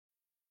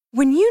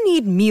When you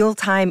need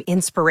mealtime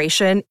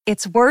inspiration,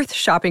 it's worth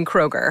shopping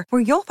Kroger,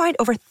 where you'll find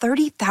over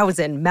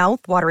 30,000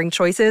 mouth-watering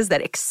choices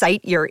that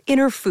excite your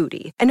inner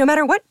foodie. And no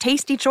matter what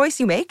tasty choice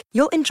you make,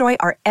 you'll enjoy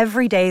our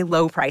everyday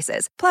low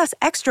prices, plus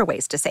extra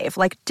ways to save,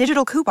 like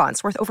digital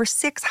coupons worth over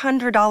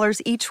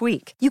 $600 each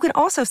week. You can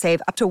also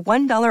save up to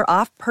 $1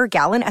 off per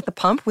gallon at the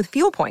pump with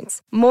fuel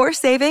points. More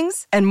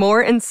savings and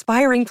more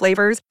inspiring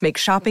flavors make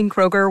shopping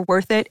Kroger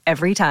worth it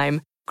every time.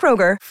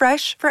 Kroger,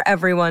 fresh for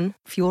everyone.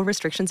 Fuel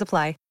restrictions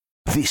apply.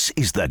 This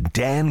is the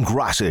Dan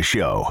Grassa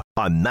Show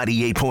on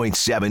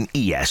 98.7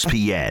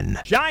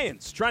 ESPN.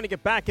 Giants trying to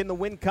get back in the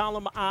win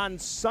column on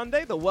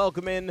Sunday. They'll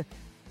welcome in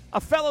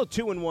a fellow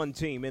 2-1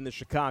 team in the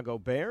Chicago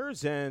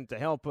Bears. And to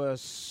help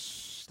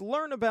us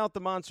learn about the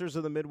Monsters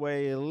of the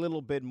Midway a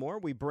little bit more,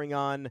 we bring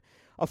on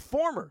a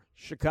former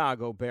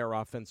Chicago Bear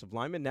offensive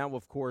lineman, now,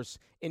 of course,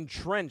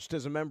 entrenched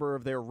as a member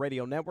of their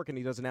radio network, and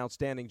he does an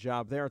outstanding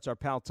job there. It's our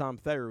pal Tom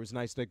Thayer, who's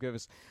nice to give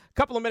us a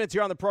couple of minutes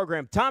here on the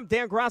program. Tom,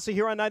 Dan Grassa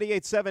here on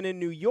 98.7 in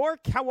New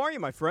York. How are you,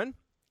 my friend?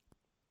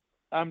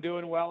 I'm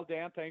doing well,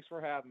 Dan. Thanks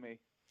for having me.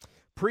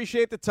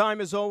 Appreciate the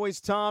time as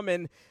always, Tom.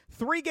 And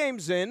 3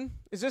 games in,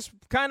 is this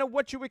kind of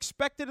what you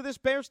expected of this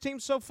Bears team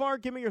so far?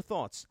 Give me your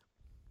thoughts.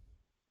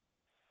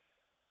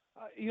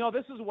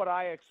 This is what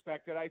I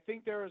expected. I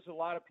think there was a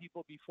lot of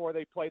people before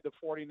they played the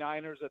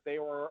 49ers that they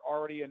were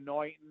already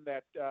anointing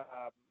that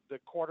the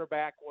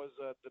quarterback was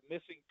the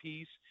missing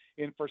piece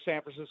for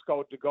San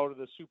Francisco to go to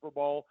the Super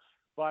Bowl.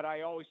 But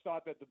I always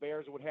thought that the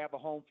Bears would have a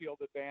home field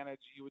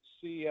advantage. You would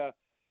see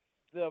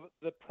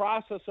the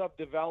process of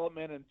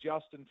development in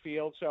Justin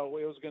Fields, so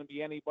it was going to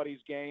be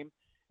anybody's game.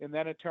 And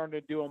then it turned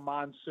into a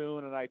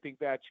monsoon, and I think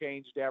that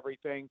changed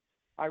everything.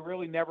 I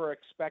really never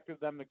expected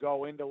them to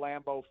go into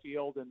Lambeau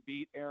Field and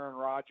beat Aaron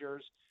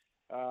Rodgers,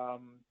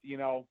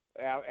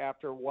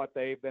 after what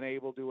they've been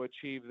able to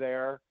achieve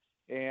there.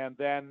 And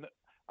then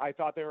I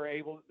thought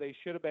they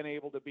should have been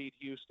able to beat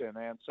Houston.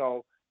 And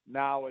so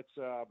now it's,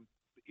 the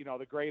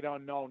great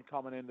unknown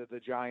coming into the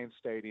Giants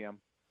Stadium.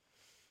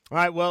 All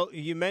right, well,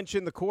 you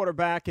mentioned the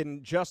quarterback,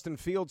 and Justin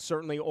Fields,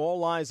 certainly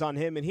all eyes on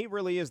him, and he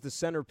really is the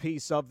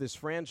centerpiece of this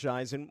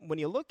franchise. And when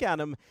you look at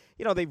him,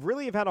 they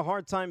really have had a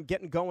hard time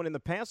getting going in the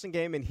passing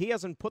game, and he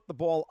hasn't put the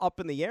ball up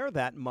in the air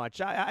that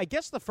much. I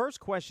guess the first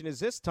question is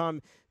this,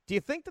 Tom. Do you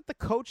think that the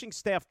coaching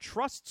staff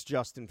trusts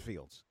Justin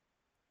Fields?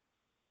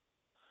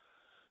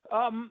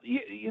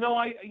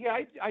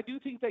 I do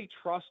think they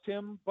trust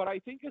him, but I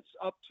think it's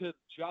up to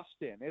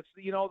Justin. It's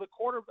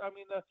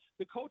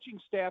the coaching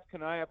staff can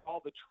have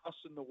all the trust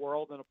in the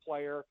world in a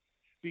player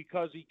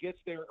because he gets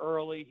there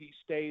early, he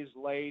stays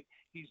late,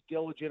 he's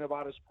diligent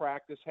about his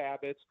practice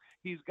habits,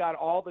 he's got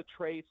all the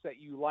traits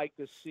that you like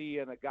to see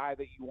in a guy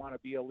that you want to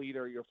be a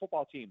leader of your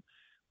football team.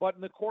 But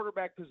in the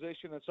quarterback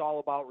position, it's all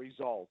about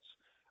results.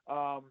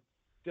 I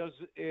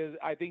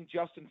think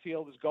Justin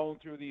Fields is going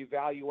through the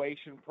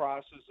evaluation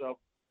process of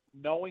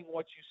knowing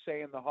what you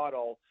say in the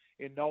huddle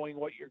and knowing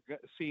what you're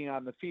seeing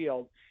on the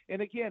field. And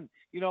again,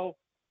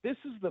 this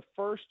is the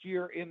first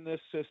year in this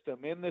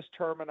system, in this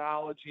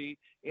terminology,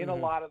 in a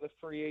lot of the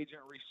free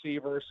agent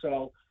receivers.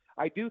 So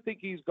I do think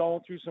he's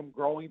going through some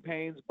growing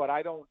pains, but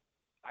I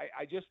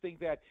just think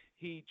that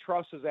he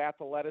trusts his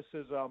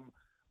athleticism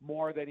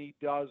more than he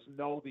does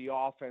know the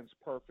offense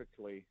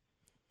perfectly.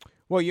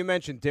 Well, you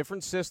mentioned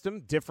different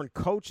system, different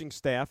coaching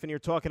staff, and you're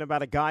talking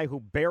about a guy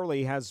who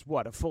barely has,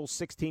 a full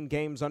 16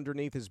 games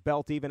underneath his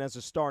belt, even as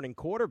a starting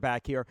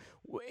quarterback here.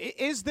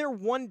 Is there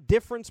one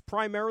difference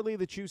primarily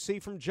that you see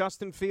from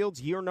Justin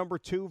Fields, year number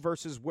 2,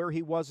 versus where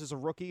he was as a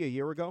rookie a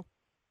year ago?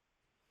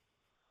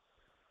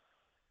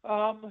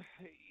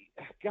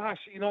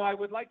 I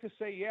would like to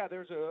say,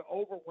 there's an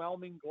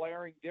overwhelming,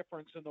 glaring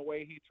difference in the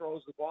way he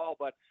throws the ball,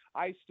 but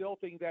I still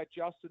think that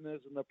Justin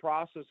is in the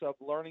process of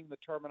learning the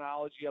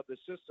terminology of the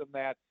system,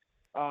 that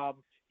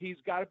he's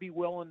got to be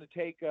willing to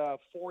take a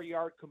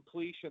 4-yard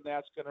completion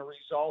that's going to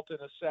result in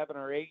a 7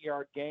 or 8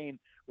 yard gain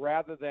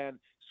rather than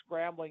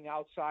scrambling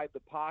outside the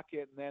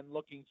pocket and then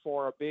looking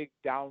for a big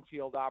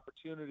downfield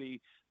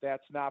opportunity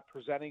that's not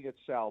presenting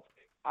itself.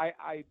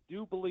 I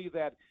do believe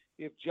that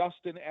if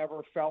Justin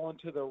ever fell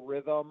into the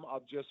rhythm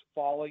of just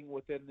falling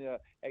within the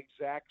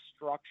exact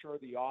structure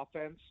of the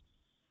offense,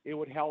 it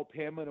would help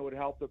him and it would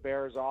help the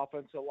Bears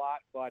offense a lot.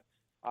 But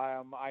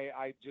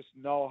I just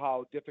know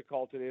how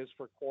difficult it is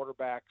for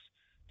quarterbacks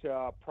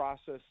to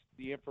process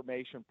the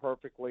information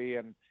perfectly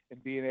and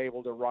being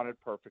able to run it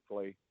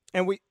perfectly.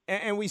 And we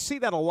see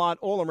that a lot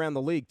all around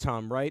the league,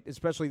 Tom, right?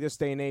 Especially this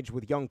day and age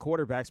with young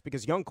quarterbacks,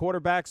 because young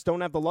quarterbacks don't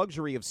have the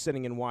luxury of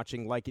sitting and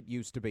watching like it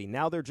used to be.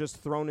 Now they're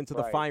just thrown into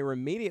the fire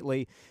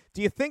immediately.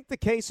 Do you think the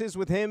case is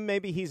with him,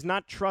 maybe he's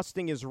not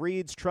trusting his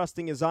reads,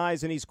 trusting his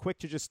eyes, and he's quick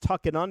to just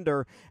tuck it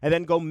under and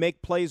then go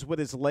make plays with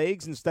his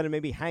legs instead of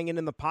maybe hanging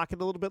in the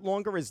pocket a little bit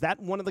longer? Is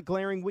that one of the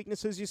glaring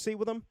weaknesses you see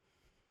with him?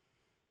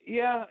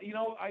 Yeah,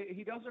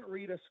 he doesn't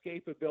read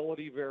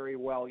escapability very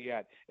well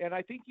yet, and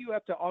I think you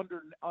have to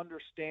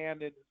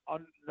understand and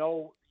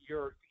know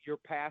your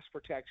pass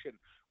protection.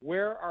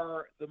 Where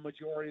are the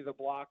majority of the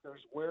blockers?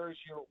 Where is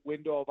your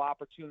window of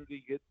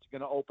opportunity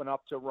going to open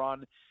up to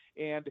run?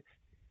 And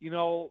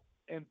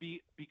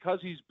because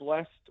he's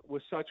blessed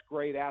with such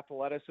great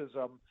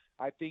athleticism,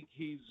 I think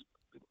he's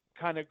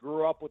kind of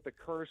grew up with the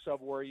curse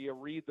of where you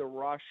read the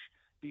rush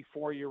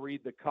before you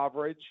read the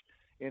coverage,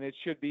 and it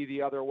should be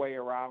the other way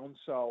around.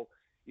 So,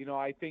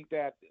 I think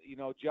that,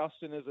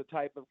 Justin is a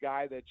type of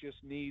guy that just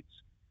needs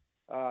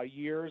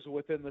years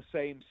within the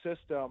same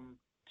system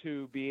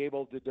to be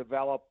able to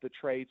develop the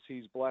traits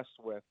he's blessed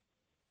with.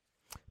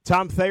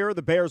 Tom Thayer,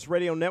 the Bears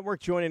Radio Network,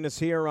 joining us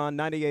here on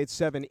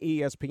 98.7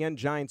 ESPN.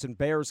 Giants and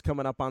Bears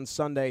coming up on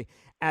Sunday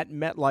at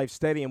MetLife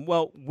Stadium.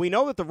 Well, we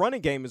know that the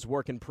running game is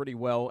working pretty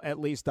well, at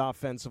least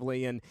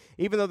offensively. And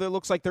even though it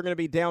looks like they're going to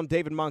be down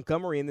David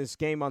Montgomery in this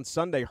game on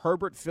Sunday,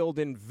 Herbert filled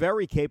in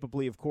very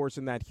capably, of course,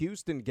 in that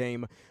Houston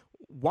game.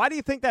 Why do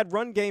you think that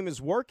run game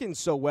is working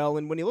so well?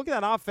 And when you look at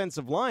that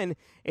offensive line,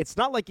 it's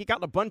not like you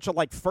got a bunch of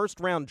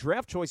first-round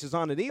draft choices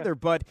on it either,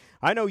 but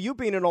I know you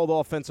being an old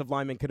offensive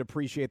lineman could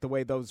appreciate the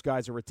way those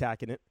guys are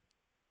attacking it.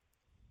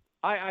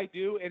 I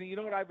do, and you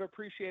know what I've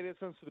appreciated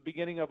since the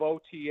beginning of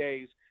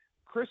OTAs?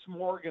 Chris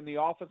Morgan,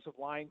 the offensive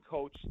line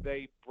coach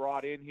they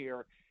brought in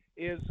here,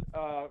 is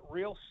a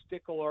real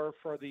stickler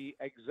for the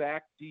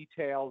exact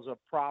details of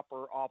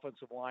proper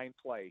offensive line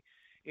play.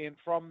 And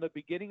from the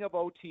beginning of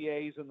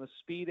OTAs and the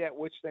speed at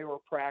which they were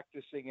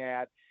practicing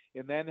at,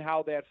 and then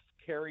how that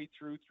carried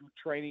through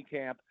training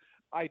camp,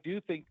 I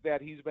do think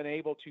that he's been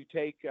able to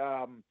take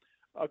a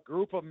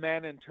group of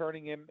men and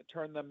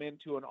turn them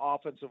into an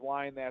offensive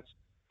line that's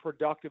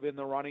productive in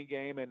the running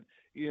game. And,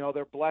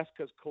 they're blessed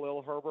because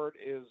Khalil Herbert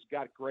is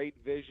got great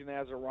vision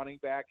as a running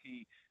back.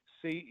 He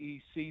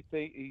sees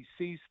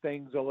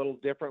things a little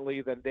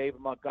differently than David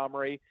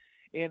Montgomery.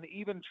 And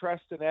even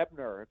Treston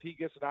Ebner, if he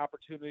gets an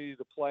opportunity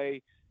to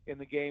play in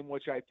the game,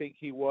 which I think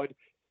he would,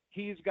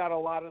 he's got a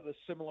lot of the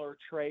similar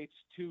traits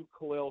to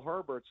Khalil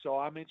Herbert. So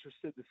I'm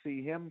interested to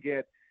see him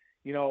get,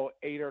 8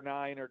 or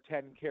 9 or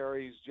 10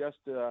 carries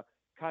just to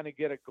kind of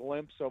get a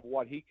glimpse of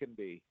what he can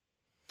be.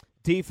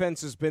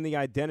 Defense has been the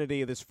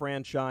identity of this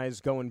franchise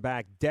going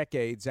back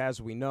decades,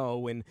 as we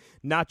know, and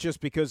not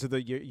just because of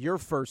your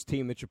first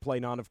team that you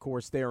played on, of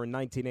course, there in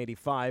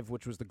 1985,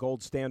 which was the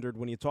gold standard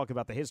when you talk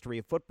about the history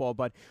of football,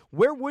 but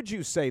where would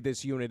you say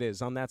this unit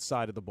is on that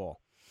side of the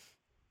ball?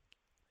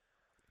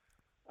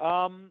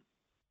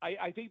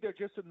 I think they're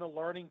just in the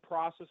learning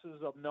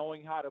processes of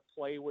knowing how to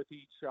play with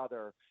each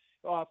other.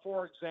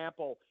 For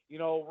example,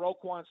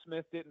 Roquan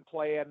Smith didn't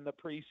play in the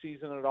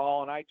preseason at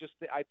all, and I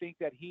think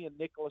that he and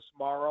Nicholas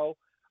Morrow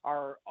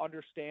are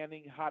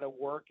understanding how to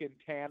work in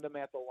tandem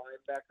at the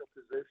linebacker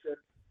position,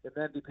 and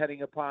then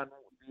depending upon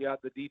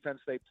the defense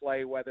they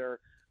play, whether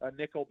a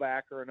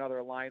nickelback or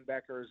another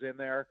linebacker is in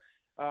there.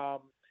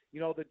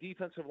 The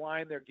defensive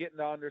line, they're getting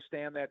to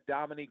understand that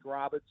Dominique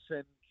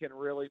Robinson can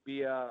really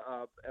be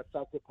a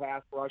effective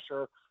pass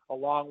rusher,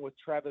 along with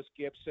Trevis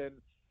Gibson,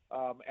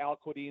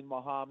 Al-Quadin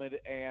Muhammad,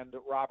 and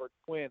Robert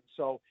Quinn.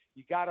 So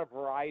you got a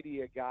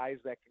variety of guys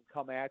that can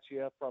come at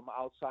you from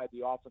outside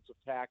the offensive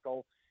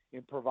tackle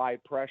and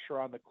provide pressure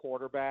on the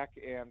quarterback.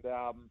 And,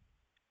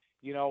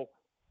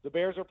 the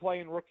Bears are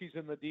playing rookies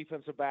in the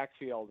defensive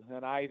backfield.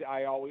 And I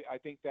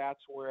think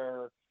that's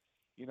where,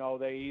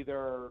 they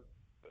either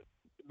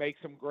make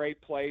some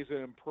great plays and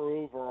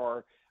improve,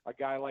 or a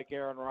guy like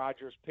Aaron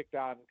Rodgers picked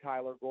on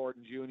Kyler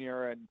Gordon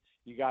Jr., and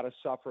you got to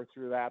suffer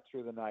through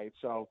the night.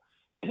 So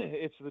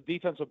it's the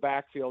defensive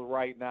backfield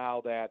right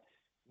now that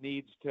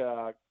needs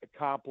to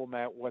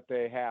complement what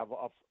they have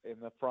up in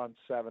the front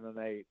 7 and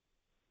 8.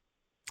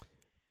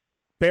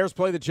 Bears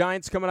play the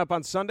Giants coming up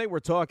on Sunday. We're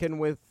talking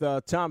with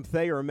Tom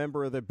Thayer, a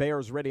member of the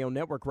Bears Radio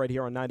Network right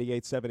here on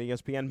 98.7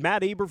 ESPN.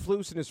 Matt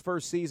Eberflus in his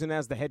first season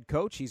as the head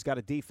coach. He's got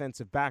a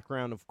defensive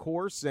background, of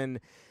course. And,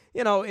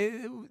 what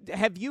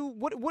have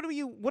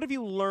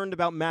you learned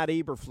about Matt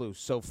Eberflus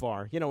so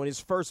far, in his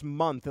first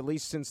month, at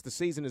least since the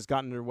season has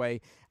gotten underway,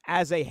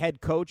 as a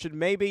head coach, and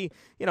maybe,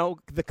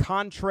 the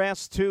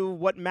contrast to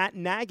what Matt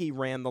Nagy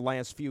ran the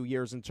last few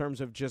years in terms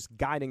of just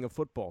guiding a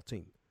football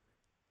team?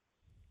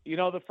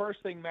 The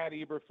first thing Matt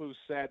Eberflus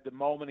said the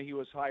moment he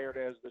was hired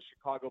as the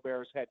Chicago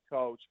Bears head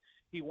coach,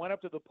 he went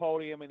up to the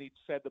podium and he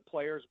said the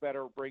players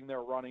better bring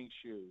their running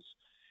shoes.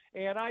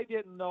 And I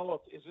didn't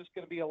know is this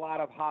going to be a lot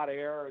of hot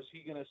air? Is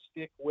he going to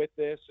stick with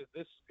this? Is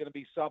this going to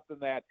be something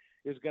that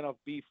is going to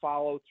be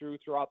followed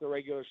throughout the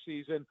regular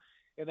season?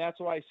 And that's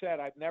what I said.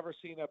 I've never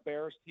seen a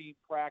Bears team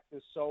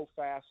practice so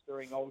fast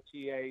during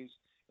OTAs,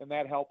 and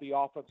that helped the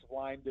offensive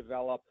line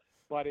develop.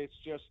 But it's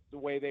just the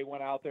way they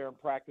went out there and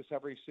practiced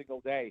every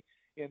single day.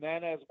 And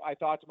then as I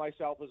thought to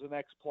myself as an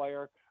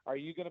ex-player, are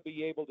you going to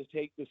be able to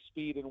take the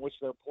speed in which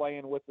they're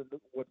playing with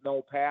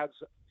no pads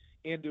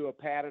into a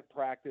padded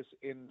practice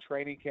in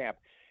training camp?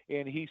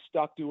 And he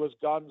stuck to his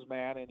guns,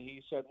 man, and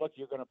he said, look,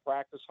 you're going to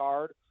practice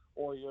hard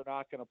or you're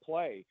not going to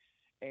play.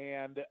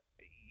 And,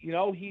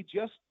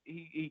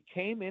 he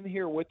came in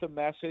here with a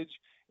message,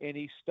 and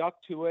he stuck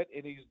to it,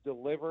 and he's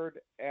delivered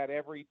at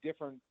every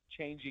different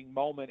changing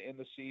moment in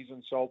the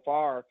season so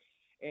far.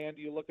 And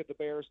you look at the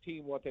Bears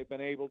team, what they've been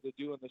able to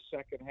do in the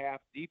second half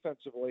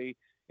defensively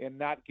and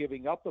not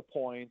giving up the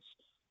points.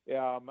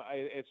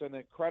 It's an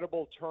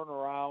incredible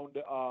turnaround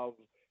of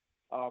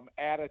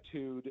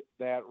attitude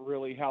that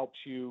really helps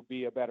you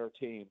be a better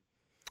team.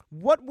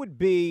 What would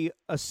be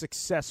a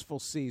successful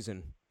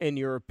season, in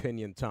your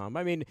opinion, Tom?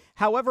 I mean,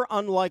 however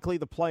unlikely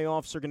the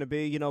playoffs are going to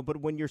be, but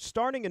when you're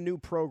starting a new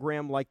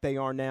program like they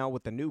are now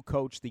with the new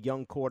coach, the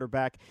young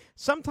quarterback,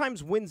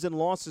 sometimes wins and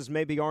losses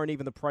maybe aren't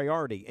even the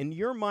priority. In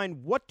your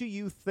mind, what do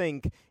you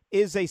think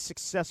is a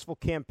successful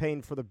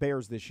campaign for the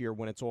Bears this year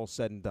when it's all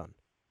said and done?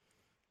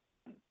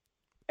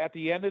 At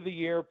the end of the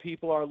year,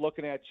 people are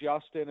looking at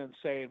Justin and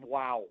saying,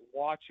 wow,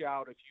 watch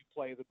out if you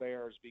play the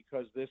Bears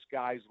because this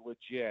guy's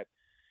legit.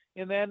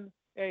 And then,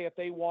 hey, if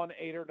they won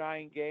 8 or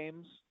 9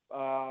 games,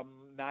 I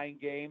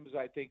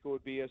think it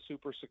would be a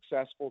super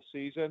successful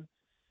season.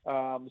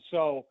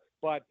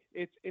 But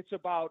it's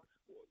about,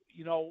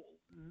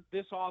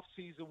 this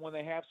offseason when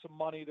they have some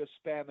money to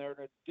spend, they're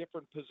in a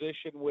different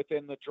position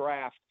within the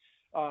draft.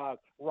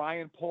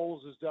 Ryan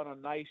Poles has done a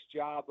nice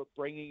job of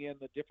bringing in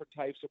the different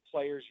types of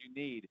players you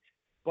need.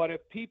 But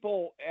if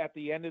people at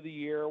the end of the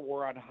year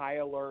were on high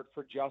alert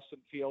for Justin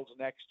Fields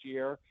next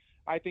year,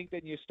 I think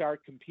then you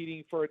start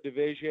competing for a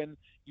division,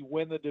 you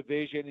win the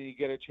division, and you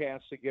get a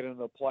chance to get into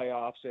the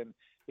playoffs. And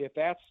if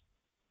that's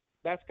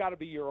got to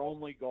be your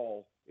only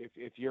goal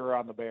if you're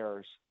on the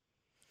Bears.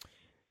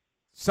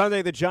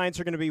 Sunday, the Giants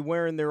are going to be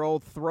wearing their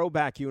old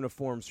throwback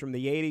uniforms from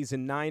the 80s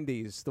and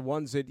 90s, the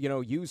ones that,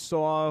 you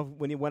saw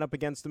when you went up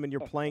against them in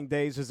your playing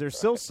days. Is there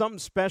still something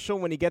special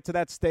when you get to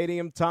that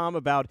stadium, Tom,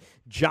 about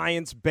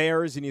Giants,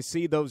 Bears, and you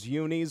see those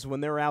unis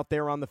when they're out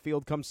there on the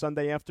field come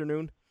Sunday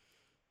afternoon?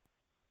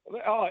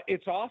 Oh,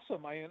 it's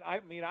awesome. I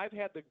mean, I've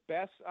had the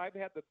best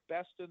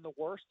and the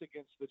worst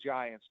against the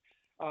Giants.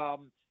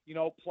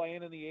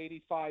 Playing in the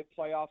 85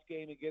 playoff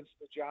game against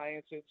the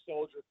Giants in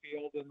Soldier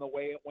Field and the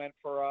way it went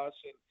for us,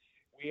 and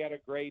we had a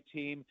great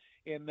team.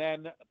 And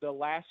then the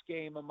last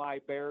game of my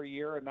Bear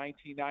year in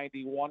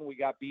 1991, we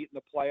got beat in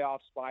the playoffs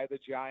by the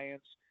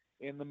Giants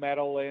in the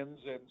Meadowlands.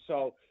 And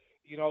so,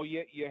 you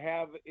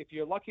have, if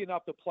you're lucky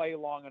enough to play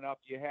long enough,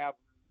 you have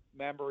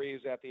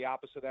memories at the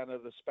opposite end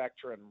of the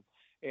spectrum.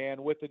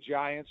 And with the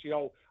Giants,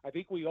 I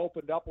think we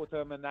opened up with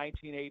them in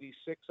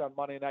 1986 on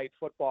Monday Night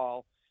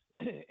Football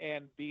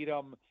and beat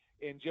them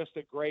in just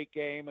a great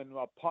game. And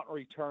a punt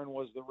return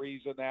was the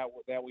reason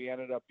that we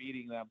ended up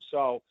beating them.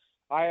 So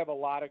I have a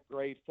lot of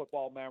great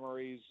football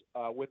memories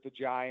with the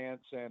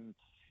Giants and,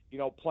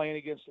 playing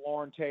against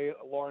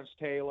Lawrence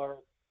Taylor.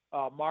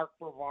 Mark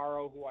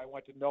Bavaro, who I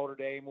went to Notre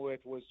Dame with,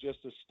 was just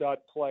a stud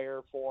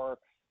player for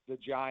the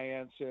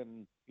Giants.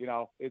 And,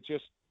 it's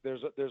just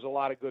there's a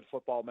lot of good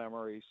football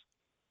memories.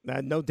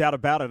 No doubt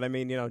about it. I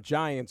mean,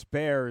 Giants,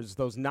 Bears,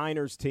 those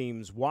Niners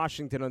teams,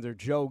 Washington under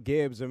Joe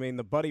Gibbs. I mean,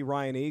 the Buddy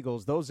Ryan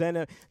Eagles, the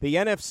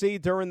NFC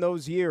during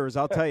those years,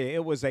 I'll tell you,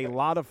 it was a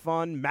lot of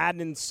fun.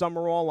 Madden and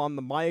Summerall on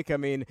the mic. I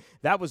mean,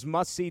 that was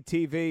must-see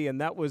TV,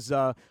 and that was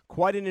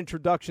quite an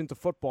introduction to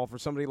football for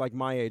somebody like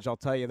my age, I'll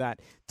tell you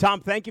that.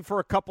 Tom, thank you for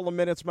a couple of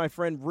minutes, my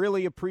friend.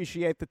 Really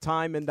appreciate the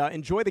time, and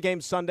enjoy the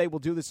game Sunday. We'll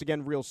do this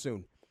again real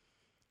soon.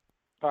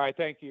 All right,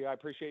 thank you. I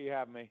appreciate you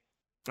having me.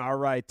 All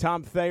right,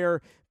 Tom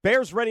Thayer,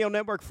 Bears Radio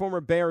Network,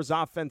 former Bears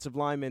offensive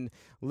lineman.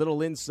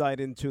 Little insight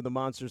into the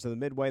monsters of the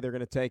Midway. They're going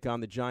to take on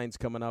the Giants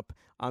coming up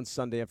on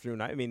Sunday afternoon.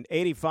 I mean,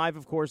 85,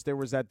 of course, there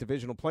was that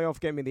divisional playoff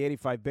game in the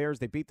 85 Bears.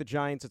 They beat the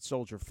Giants at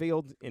Soldier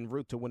Field en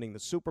route to winning the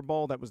Super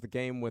Bowl. That was the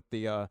game with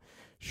the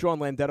Sean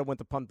Landeta went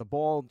to punt the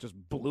ball, just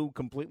blew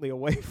completely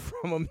away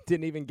from him,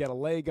 didn't even get a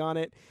leg on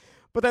it.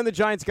 But then the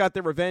Giants got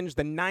their revenge,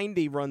 the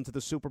 90 run to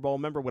the Super Bowl.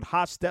 Remember with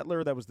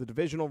Hostetler, that was the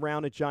divisional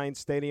round at Giants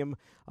Stadium.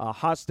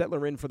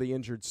 Hostetler in for the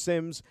injured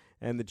Sims,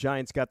 and the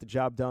Giants got the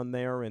job done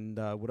there and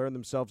would earn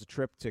themselves a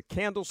trip to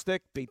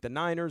Candlestick, beat the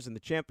Niners in the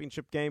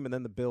championship game, and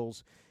then the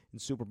Bills in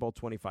Super Bowl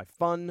 25.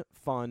 Fun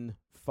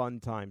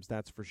times,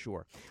 that's for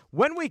sure.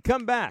 When we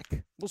come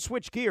back, we'll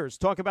switch gears,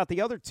 talk about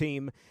the other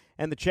team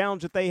and the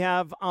challenge that they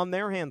have on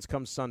their hands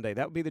come Sunday.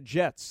 That would be the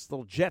Jets.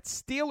 Little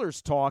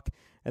Jets-Steelers talk.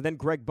 And then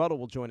Greg Buttle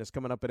will join us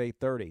coming up at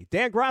 8:30.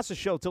 Dan Grassa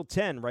Show till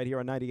 10 right here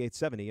on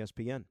 98.7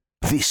 ESPN.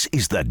 This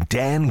is the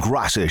Dan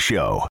Grassa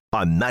Show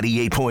on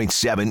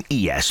 98.7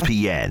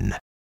 ESPN.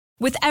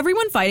 With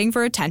everyone fighting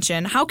for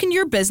attention, how can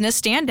your business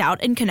stand out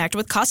and connect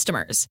with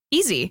customers?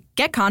 Easy.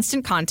 Get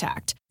Constant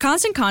Contact.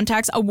 Constant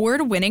Contact's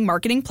award-winning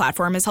marketing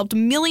platform has helped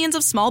millions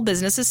of small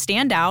businesses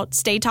stand out,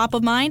 stay top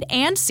of mind,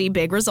 and see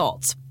big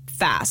results.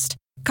 Fast.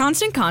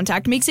 Constant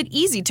Contact makes it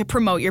easy to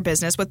promote your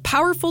business with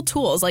powerful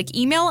tools like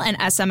email and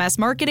SMS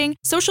marketing,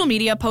 social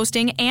media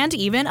posting, and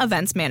even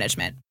events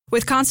management.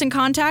 With Constant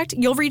Contact,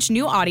 you'll reach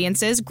new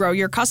audiences, grow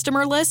your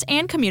customer list,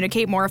 and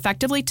communicate more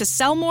effectively to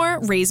sell more,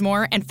 raise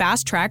more, and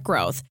fast-track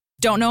growth.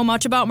 Don't know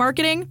much about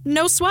marketing?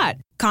 No sweat.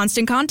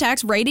 Constant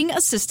Contact's writing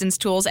assistance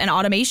tools and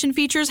automation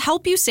features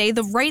help you say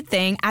the right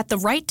thing at the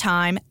right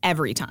time,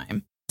 every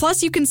time.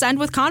 Plus, you can send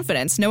with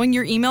confidence, knowing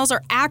your emails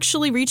are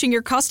actually reaching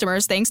your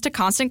customers thanks to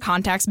Constant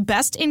Contact's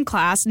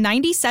best-in-class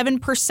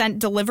 97%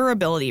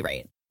 deliverability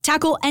rate.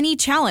 Tackle any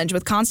challenge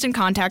with Constant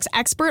Contact's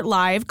expert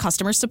live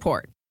customer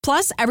support.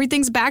 Plus,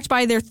 everything's backed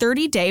by their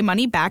 30-day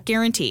money-back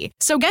guarantee.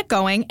 So get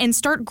going and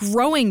start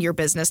growing your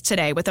business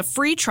today with a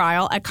free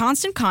trial at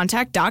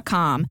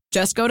ConstantContact.com.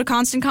 Just go to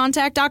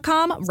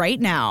ConstantContact.com right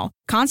now.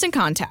 Constant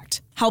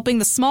Contact, helping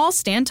the small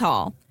stand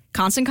tall.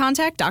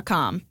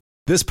 ConstantContact.com.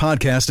 This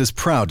podcast is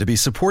proud to be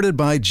supported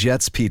by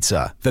Jets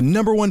Pizza, the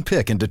 #1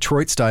 pick in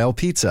Detroit-style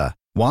pizza.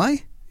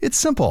 Why? It's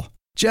simple.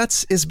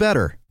 Jets is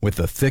better. With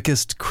the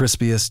thickest,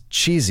 crispiest,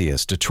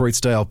 cheesiest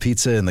Detroit-style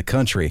pizza in the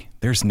country,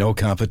 there's no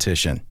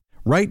competition.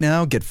 Right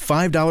now, get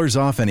 $5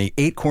 off any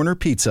 8-corner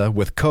pizza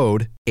with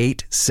code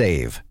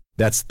 8SAVE.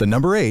 That's the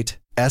number 8,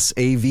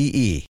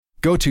 SAVE.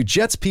 Go to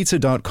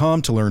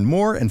jetspizza.com to learn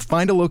more and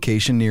find a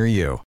location near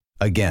you.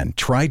 Again,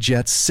 try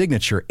Jet's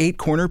signature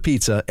 8-corner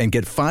pizza and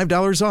get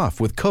 $5 off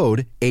with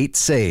code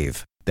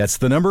 8SAVE. That's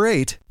the number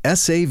 8,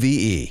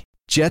 SAVE.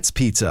 Jet's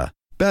Pizza.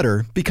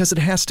 Better because it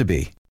has to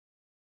be.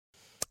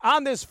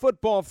 On this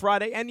Football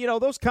Friday, and,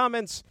 those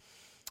comments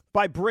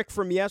by Brick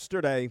from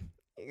yesterday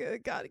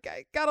got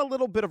a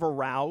little bit of a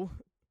row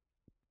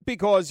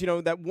because,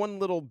 that one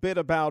little bit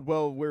about,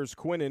 well, where's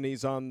Quinn? And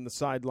he's on the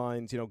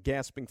sidelines,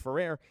 gasping for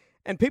air.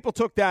 And people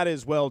took that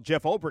as, well,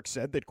 Jeff Ulbrich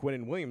said that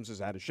Quinnen Williams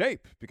is out of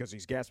shape because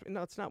he's gasping.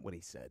 No, it's not what he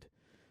said.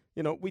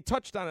 We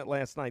touched on it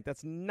last night.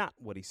 That's not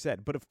what he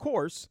said. But, of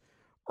course,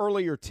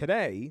 earlier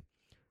today,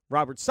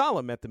 Robert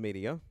Saleh met the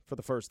media for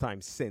the first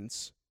time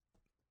since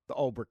the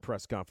Ulbrich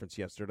press conference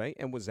yesterday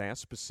and was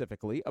asked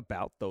specifically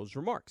about those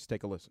remarks.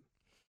 Take a listen.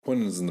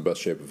 Quinnen is in the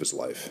best shape of his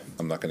life.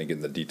 I'm not going to get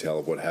into the detail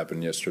of what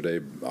happened yesterday.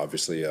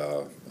 Obviously,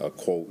 a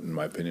quote, in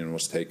my opinion,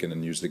 was taken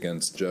and used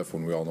against Jeff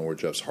when we all know where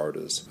Jeff's heart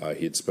is.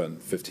 He had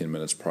spent 15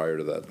 minutes prior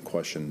to that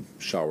question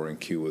showering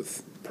Q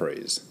with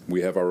praise.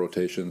 We have our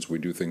rotations. We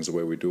do things the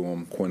way we do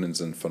them. Quinnen's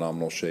in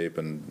phenomenal shape,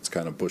 and it's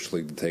kind of bush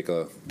league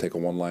to take a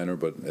one-liner,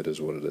 but it is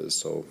what it is.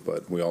 So,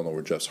 but we all know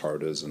where Jeff's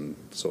heart is, and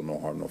so no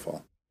harm, no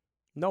foul.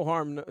 No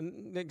harm,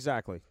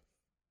 exactly.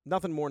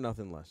 Nothing more,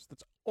 nothing less.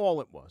 That's all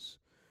it was.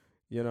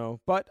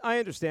 But I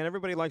understand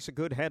everybody likes a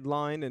good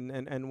headline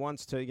and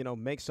wants to,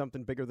 make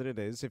something bigger than it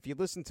is. If you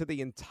listen to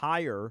the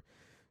entire,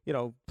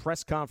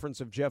 press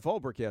conference of Jeff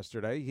Ulbrich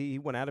yesterday, he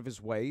went out of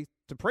his way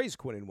to praise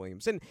Quinnen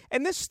Williams.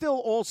 And this still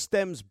all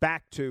stems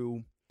back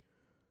to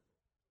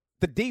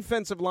the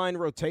defensive line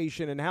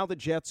rotation and how the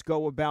Jets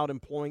go about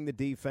employing the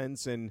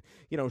defense and,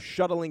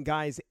 shuttling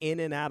guys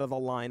in and out of the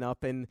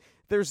lineup. And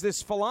there's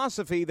this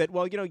philosophy that,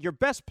 well, your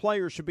best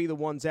players should be the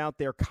ones out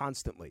there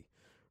constantly.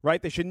 Right?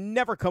 They should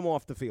never come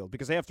off the field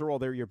because, after all,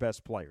 they're your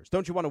best players.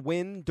 Don't you want to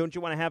win? Don't you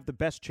want to have the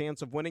best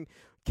chance of winning?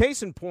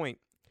 Case in point,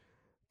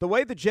 the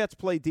way the Jets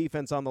play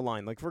defense on the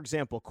line, like, for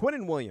example,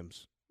 Quinnen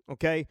Williams,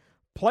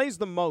 plays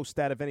the most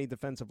out of any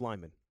defensive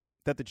lineman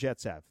that the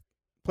Jets have.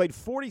 Played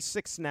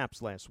 46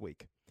 snaps last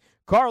week.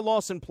 Carl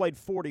Lawson played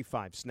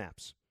 45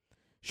 snaps.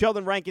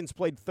 Sheldon Rankins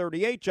played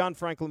 38. John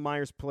Franklin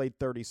Myers played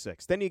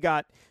 36. Then you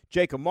got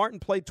Jacob Martin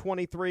played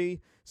 23.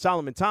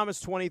 Solomon Thomas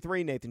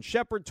 23. Nathan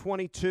Shepard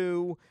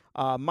 22.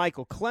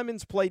 Michael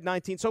Clemens played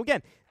 19. So,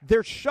 again,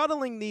 they're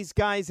shuttling these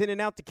guys in and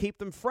out to keep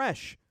them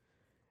fresh.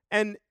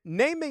 And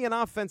naming an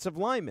offensive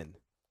lineman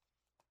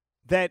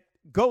that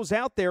goes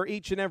out there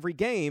each and every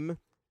game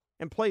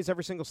and plays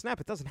every single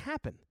snap, it doesn't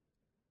happen.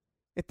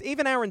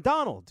 Even Aaron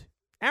Donald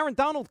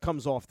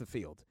comes off the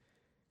field.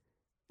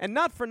 And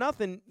not for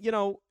nothing,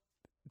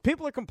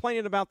 people are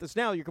complaining about this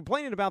now. You're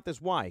complaining about this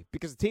why?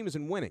 Because the team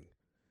isn't winning.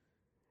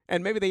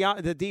 And maybe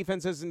the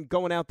defense isn't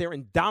going out there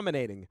and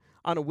dominating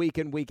on a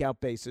week-in,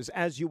 week-out basis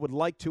as you would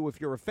like to if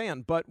you're a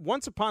fan. But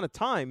once upon a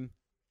time,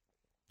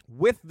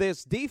 with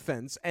this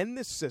defense and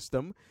this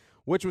system,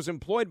 which was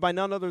employed by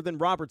none other than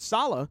Robert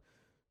Saleh,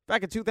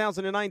 back in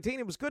 2019,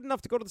 it was good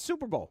enough to go to the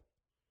Super Bowl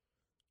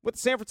with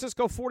the San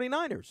Francisco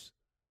 49ers.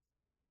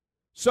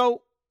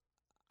 So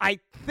I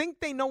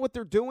think they know what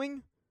they're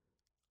doing.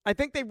 I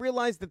think they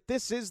realize that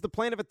this is the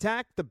plan of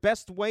attack, the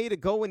best way to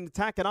go and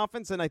attack an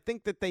offense, and I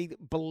think that they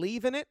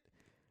believe in it,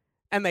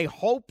 and they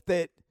hope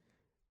that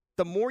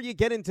the more you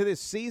get into this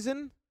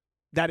season,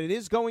 that it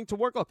is going to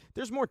work. Look,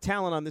 there's more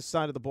talent on this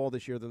side of the ball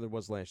this year than there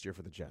was last year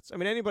for the Jets. I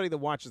mean, anybody that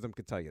watches them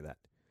could tell you that.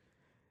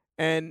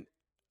 And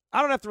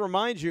I don't have to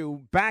remind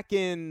you, back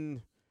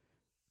in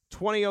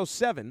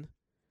 2007,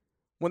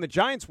 when the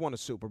Giants won a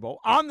Super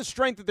Bowl, on the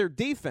strength of their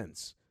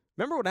defense,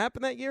 remember what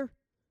happened that year?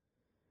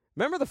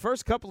 Remember the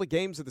first couple of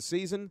games of the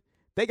season?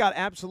 They got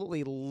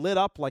absolutely lit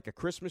up like a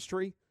Christmas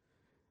tree.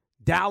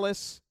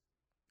 Dallas,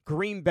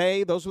 Green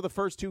Bay, those were the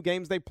first two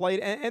games they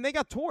played, and they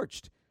got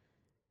torched.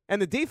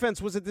 And the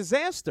defense was a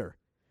disaster.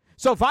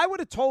 So if I would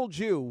have told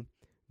you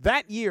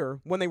that year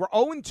when they were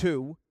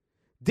 0-2,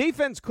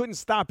 defense couldn't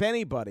stop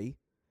anybody,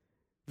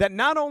 that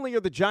not only are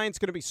the Giants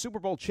going to be Super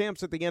Bowl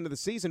champs at the end of the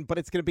season, but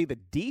it's going to be the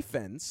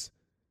defense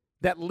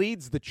that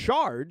leads the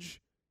charge,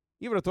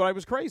 you would have thought I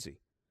was crazy.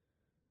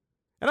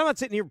 And I'm not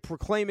sitting here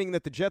proclaiming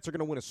that the Jets are going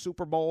to win a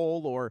Super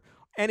Bowl or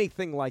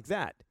anything like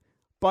that.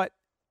 But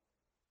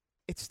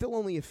it's still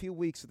only a few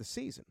weeks of the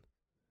season.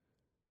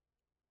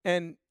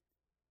 And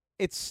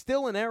it's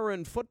still an era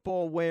in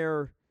football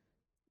where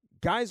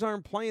guys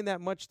aren't playing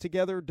that much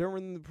together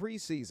during the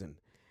preseason.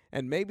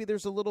 and maybe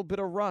there's a little bit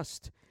of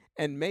rust,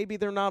 and maybe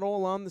they're not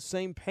all on the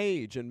same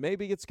page, and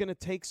maybe it's going to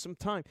take some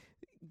time.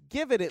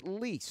 Give it at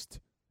least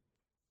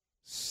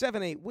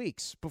 7-8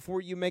 weeks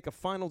before you make a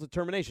final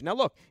determination. Now,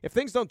 look, if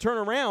things don't turn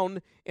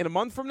around in a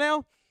month from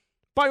now,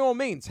 by all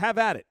means, have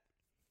at it.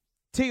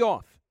 Tee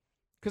off,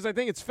 because I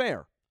think it's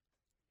fair.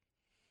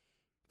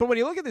 But when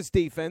you look at this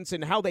defense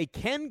and how they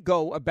can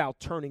go about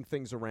turning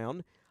things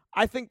around,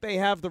 I think they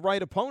have the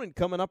right opponent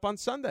coming up on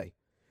Sunday.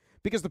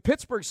 Because the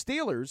Pittsburgh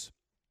Steelers,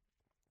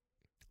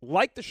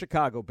 like the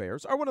Chicago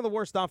Bears, are one of the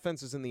worst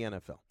offenses in the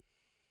NFL.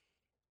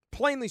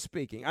 Plainly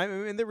speaking, I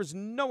mean, there was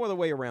no other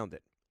way around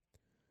it.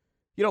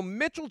 You know,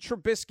 Mitchell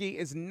Trubisky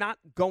is not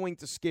going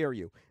to scare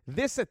you.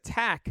 This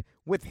attack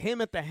with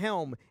him at the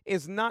helm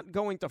is not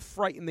going to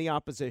frighten the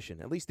opposition.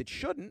 At least it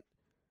shouldn't,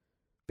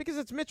 because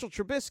it's Mitchell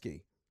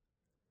Trubisky.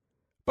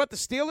 But the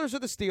Steelers are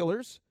the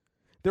Steelers.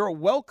 They're a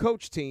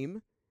well-coached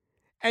team,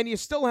 and you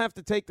still have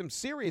to take them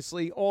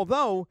seriously,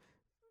 although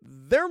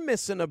they're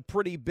missing a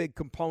pretty big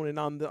component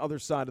on the other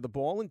side of the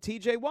ball in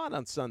T.J. Watt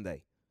on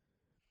Sunday.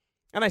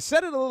 And I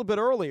said it a little bit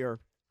earlier.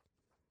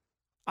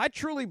 I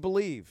truly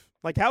believe,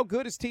 like, how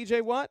good is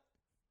T.J. Watt?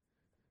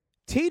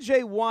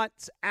 T.J.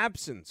 Watt's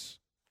absence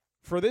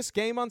for this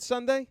game on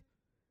Sunday,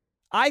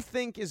 I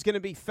think, is going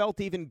to be felt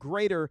even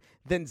greater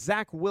than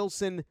Zach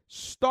Wilson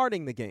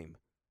starting the game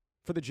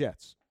for the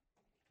Jets.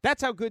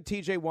 That's how good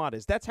T.J. Watt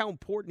is. That's how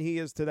important he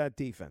is to that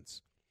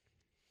defense.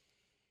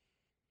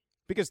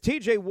 Because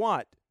T.J.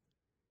 Watt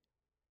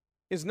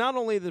is not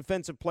only the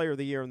Defensive Player of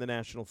the Year in the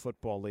National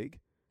Football League,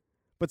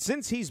 but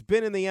since he's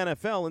been in the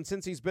NFL and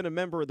since he's been a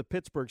member of the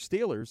Pittsburgh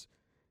Steelers,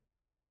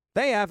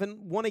 they haven't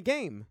won a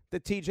game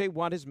that T.J.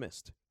 Watt has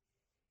missed.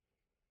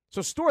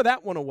 So store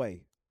that one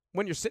away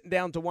when you're sitting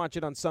down to watch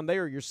it on Sunday,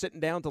 or you're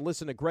sitting down to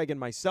listen to Greg and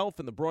myself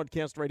in the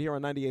broadcast right here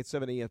on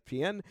 98.7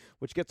 ESPN,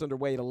 which gets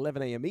underway at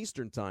 11 a.m.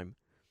 Eastern Time.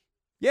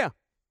 Yeah,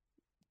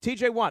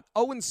 T.J. Watt,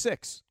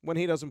 0-6 when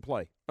he doesn't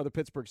play, are the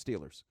Pittsburgh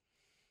Steelers.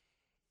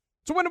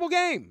 It's a winnable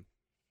game.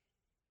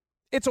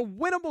 It's a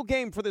winnable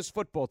game for this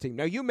football team.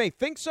 Now, you may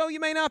think so, you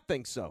may not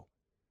think so.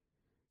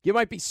 You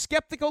might be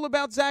skeptical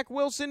about Zach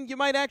Wilson. You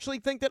might actually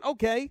think that,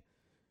 okay,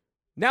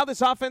 now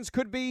this offense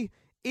could be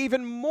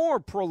even more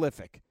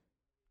prolific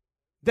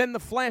than the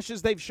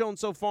flashes they've shown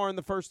so far in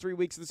the first 3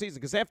 weeks of the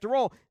season. Because after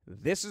all,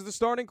 this is the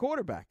starting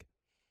quarterback.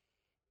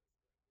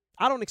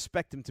 I don't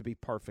expect him to be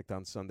perfect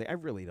on Sunday. I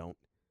really don't.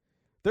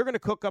 They're going to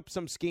cook up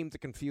some scheme to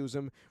confuse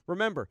him.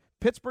 Remember,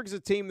 Pittsburgh's a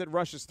team that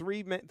rushes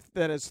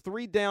that has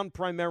three down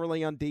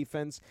primarily on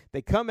defense.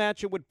 They come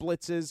at you with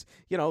blitzes.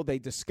 You know, they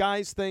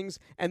disguise things.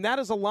 And that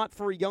is a lot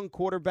for a young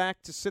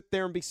quarterback to sit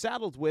there and be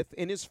saddled with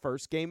in his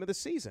first game of the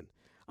season.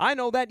 I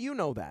know that. You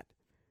know that.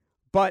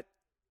 But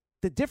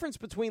the difference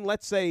between,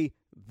 let's say,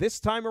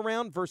 this time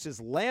around versus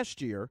last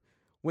year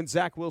when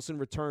Zach Wilson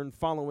returned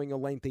following a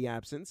lengthy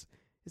absence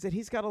is that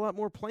he's got a lot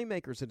more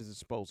playmakers at his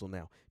disposal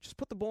now. Just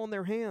put the ball in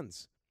their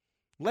hands.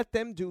 Let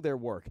them do their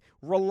work.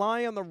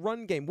 Rely on the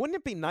run game. Wouldn't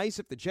it be nice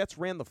if the Jets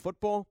ran the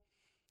football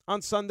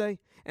on Sunday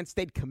and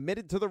stayed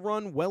committed to the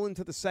run well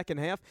into the second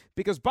half?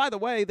 Because, by the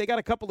way, they got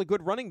a couple of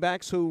good running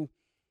backs who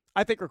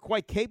I think are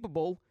quite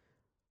capable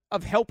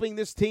of helping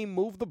this team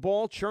move the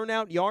ball, churn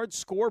out yards,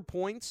 score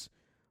points,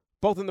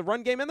 both in the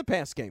run game and the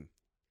pass game.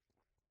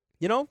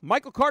 You know,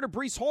 Michael Carter,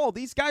 Breece Hall,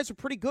 these guys are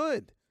pretty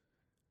good.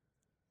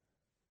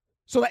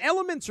 So the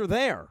elements are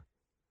there.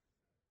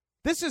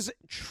 This is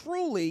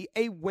truly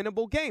a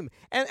winnable game.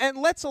 And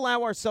let's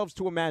allow ourselves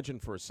to imagine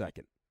for a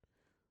second.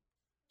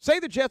 Say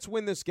the Jets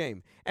win this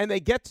game and they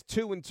get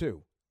to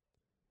 2-2.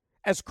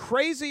 As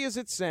crazy as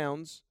it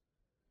sounds,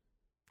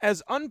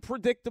 as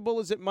unpredictable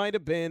as it might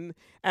have been,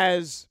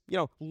 as, you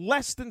know,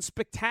 less than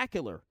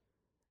spectacular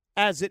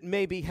as it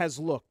maybe has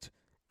looked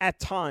at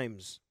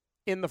times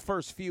in the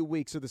first few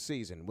weeks of the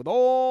season, with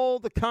all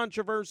the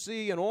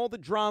controversy and all the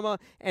drama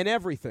and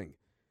everything.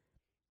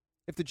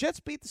 If the Jets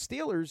beat the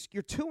Steelers,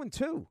 you're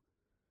 2-2.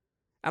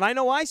 And I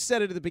know I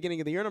said it at the beginning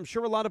of the year, and I'm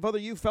sure a lot of other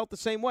you felt the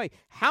same way.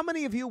 How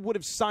many of you would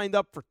have signed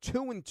up for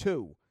 2-2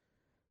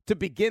 to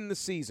begin the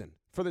season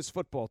for this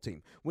football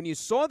team? When you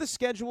saw the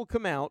schedule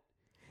come out,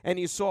 and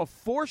you saw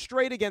 4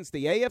 straight against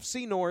the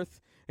AFC North,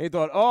 and you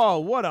thought, oh,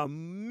 what a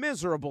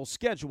miserable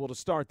schedule to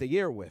start the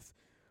year with.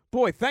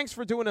 Boy, thanks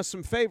for doing us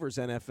some favors,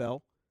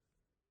 NFL.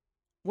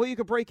 Well, you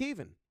could break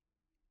even.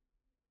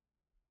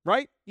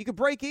 Right? You could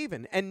break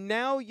even. And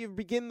now you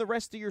begin the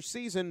rest of your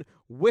season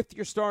with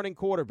your starting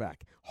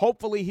quarterback.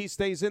 Hopefully he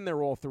stays in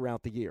there all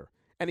throughout the year.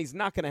 And he's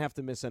not going to have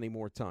to miss any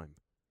more time.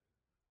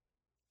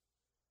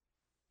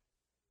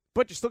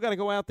 But you still got to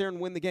go out there and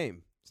win the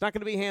game. It's not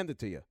going to be handed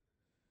to you.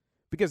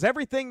 Because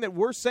everything that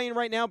we're saying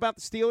right now about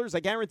the Steelers,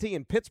 I guarantee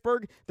in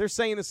Pittsburgh, they're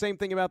saying the same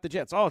thing about the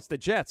Jets. Oh, it's the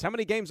Jets. How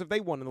many games have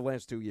they won in the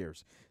last 2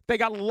 years? They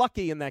got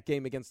lucky in that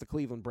game against the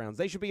Cleveland Browns.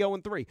 They should be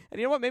 0-3. And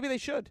you know what? Maybe they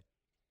should.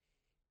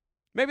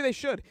 Maybe they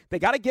should. They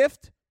got a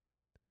gift.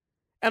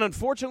 And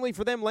unfortunately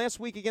for them last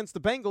week against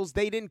the Bengals,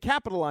 they didn't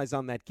capitalize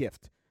on that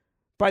gift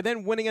by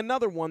then winning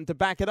another one to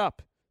back it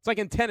up It's like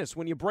in tennis.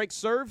 When you break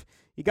serve,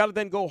 you got to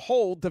then go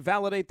hold to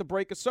validate the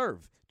break of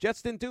serve.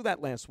 Jets didn't do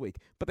that last week,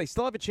 but they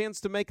still have a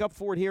chance to make up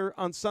for it here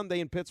on Sunday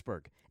in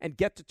Pittsburgh and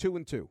get to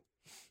 2-2.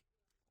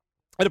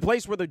 At a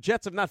place where the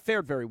Jets have not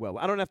fared very well.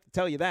 I don't have to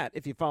tell you that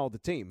if you follow the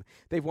team.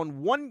 They've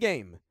won one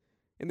game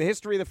in the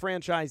history of the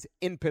franchise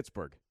in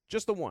Pittsburgh.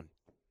 Just the one.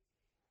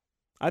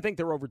 I think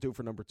they're overdue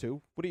for number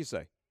 2. What do you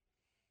say?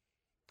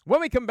 When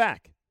we come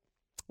back,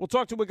 we'll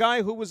talk to a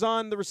guy who was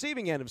on the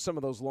receiving end of some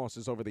of those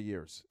losses over the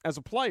years as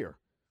a player.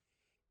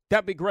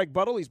 That'd be Greg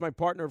Buttle. He's my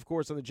partner, of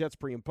course, on the Jets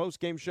pre- and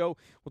post-game show.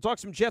 We'll talk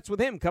some Jets with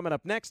him coming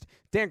up next.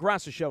 Dan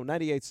Graca Show,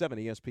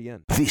 98.7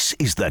 ESPN. This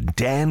is the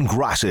Dan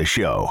Graca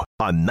Show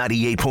on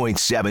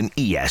 98.7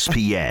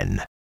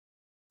 ESPN.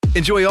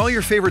 Enjoy all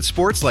your favorite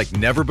sports like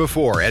never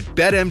before at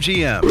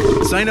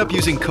BetMGM. Sign up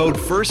using code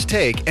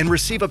FIRSTTAKE and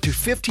receive up to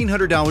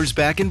 $1,500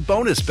 back in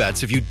bonus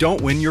bets if you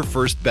don't win your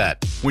first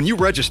bet. When you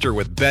register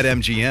with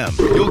BetMGM,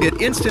 you'll get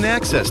instant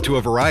access to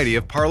a variety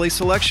of parlay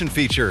selection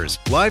features,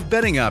 live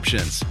betting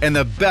options, and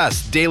the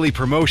best daily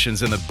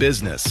promotions in the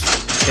business.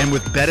 And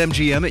with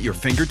BetMGM at your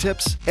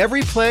fingertips,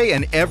 every play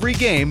and every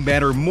game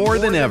matter more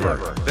than ever.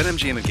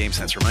 BetMGM and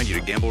GameSense remind you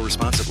to gamble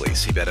responsibly.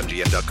 See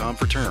BetMGM.com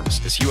for terms.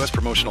 This U.S.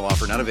 promotional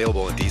offer not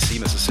available in D.C.,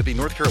 Mississippi,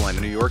 North Carolina,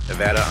 New York,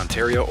 Nevada,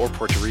 Ontario, or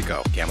Puerto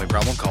Rico. Gambling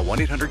problem? Call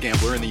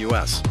 1-800-GAMBLER in the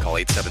U.S. Call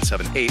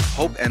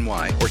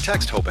 877-8-HOPE-NY or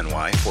text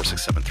HOPE-NY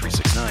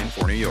 467-369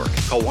 for New York.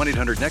 Call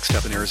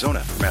 1-800-NEXT-STEP in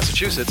Arizona. For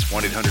Massachusetts,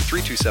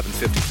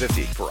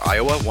 1-800-327-5050. For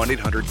Iowa,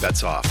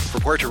 1-800-BETS-OFF. For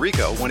Puerto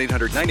Rico,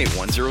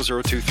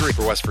 1-800-981-0023.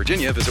 For West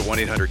Virginia, visit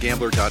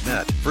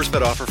 1-800-GAMBLER.net. First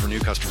bet offer for new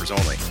customers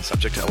only.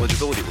 Subject to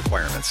eligibility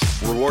requirements.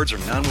 Rewards are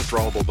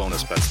non-withdrawable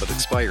bonus bets that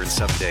expire in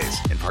 7 days.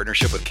 In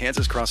partnership with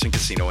Kansas Crossing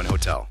Casino and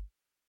Hotel.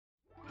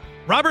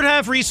 Robert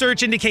Half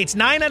research indicates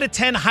 9 out of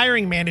 10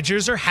 hiring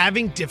managers are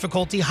having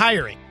difficulty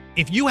hiring.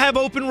 If you have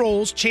open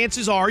roles,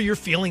 chances are you're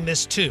feeling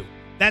this too.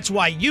 That's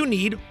why you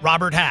need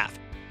Robert Half.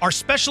 Our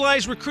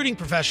specialized recruiting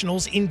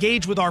professionals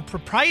engage with our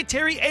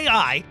proprietary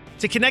AI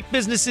to connect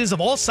businesses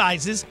of all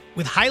sizes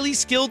with highly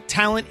skilled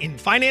talent in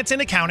finance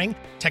and accounting,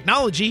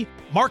 technology,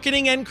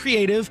 marketing and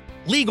creative,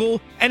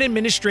 legal, and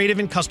administrative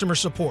and customer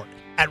support.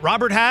 At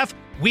Robert Half,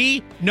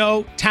 we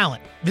know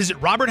talent. Visit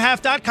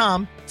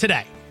roberthalf.com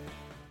today.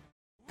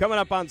 Coming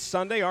up on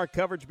Sunday, our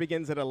coverage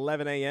begins at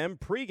 11 a.m.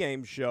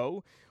 Pre-game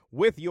show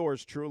with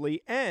yours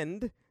truly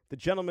and the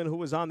gentleman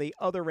who is on the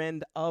other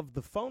end of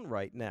the phone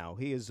right now.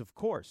 He is, of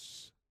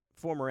course,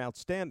 former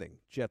outstanding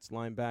Jets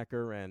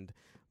linebacker and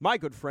my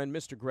good friend,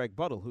 Mr. Greg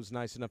Buttle, who's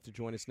nice enough to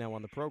join us now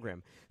on the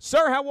program.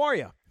 Sir, how are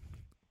you?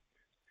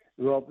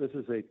 Well, this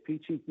is a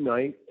peachy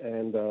night,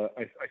 and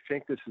I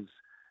think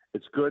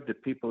it's good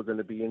that people are going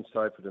to be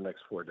inside for the next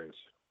 4 days.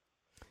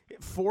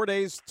 4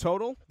 days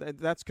total?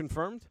 That's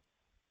confirmed?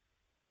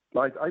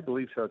 I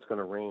believe so. It's going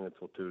to rain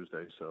until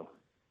Tuesday. So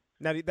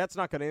now that's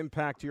not going to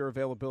impact your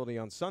availability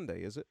on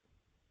Sunday, is it?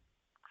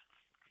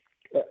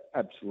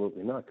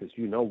 Absolutely not, because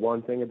you know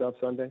one thing about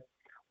Sunday?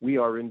 We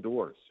are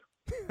indoors.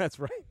 That's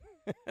right.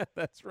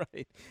 That's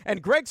right.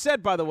 And Greg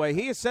said, by the way,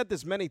 he has said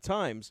this many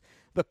times,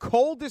 the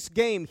coldest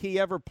game he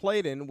ever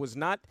played in was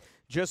not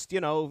just,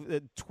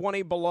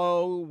 20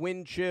 below,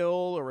 wind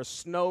chill, or a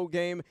snow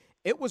game.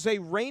 It was a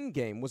rain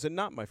game, was it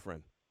not, my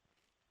friend?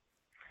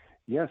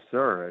 Yes,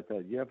 sir.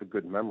 You have a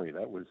good memory.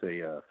 That was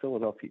a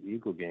Philadelphia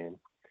Eagle game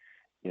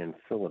in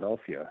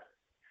Philadelphia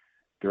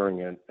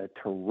during a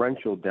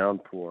torrential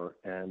downpour,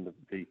 and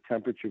the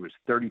temperature was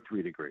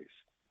 33 degrees.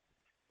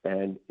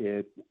 And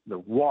the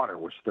water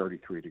was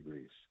 33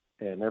 degrees.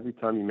 And every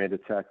time you made a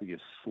tackle, you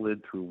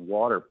slid through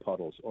water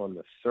puddles on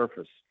the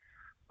surface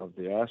of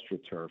the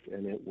AstroTurf,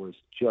 and it was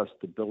just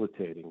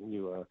debilitating.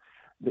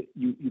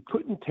 You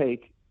couldn't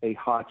take a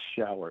hot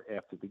shower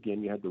after the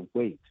game. You had to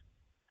wait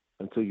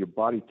until your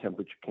body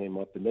temperature came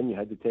up, and then you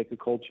had to take a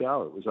cold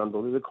shower. It was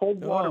unbelievable. The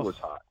cold water was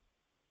hot.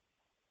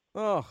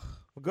 Oh,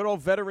 a good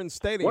old Veterans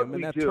Stadium,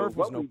 and that turf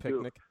was no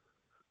picnic.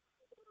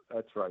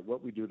 That's right.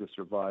 What we do to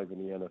survive in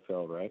the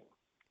NFL, right?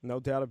 No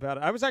doubt about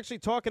it. I was actually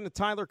talking to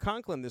Tyler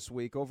Conklin this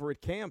week over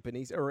at camp, and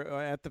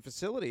at the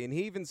facility, and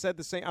he even said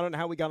the same. I don't know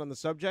how we got on the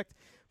subject,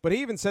 but he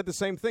even said the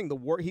same thing.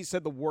 He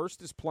said the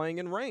worst is playing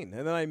in rain,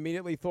 and then I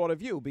immediately thought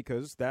of you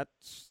because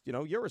that's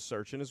you're a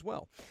surgeon as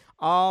well.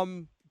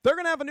 They're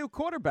going to have a new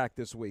quarterback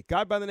this week,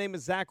 guy by the name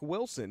of Zach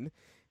Wilson.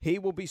 He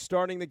will be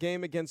starting the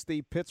game against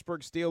the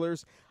Pittsburgh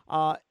Steelers.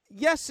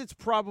 Yes, it's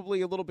probably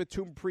a little bit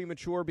too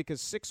premature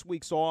because 6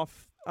 weeks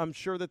off. I'm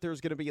sure that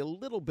there's going to be a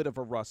little bit of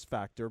a rust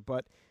factor,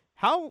 but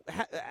how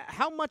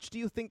much do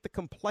you think the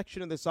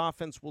complexion of this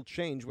offense will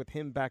change with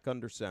him back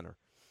under center?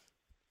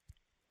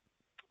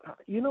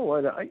 You know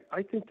what?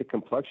 I think the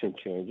complexion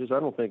changes. I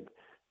don't think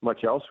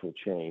much else will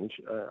change.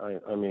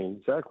 I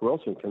mean, Zach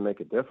Wilson can make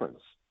a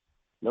difference.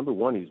 Number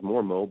one, he's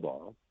more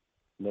mobile.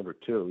 Number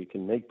two, he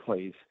can make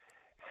plays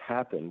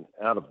happen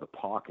out of the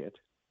pocket.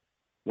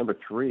 Number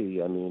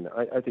three,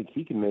 I think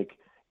he can make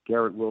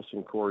Garrett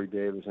Wilson, Corey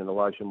Davis, and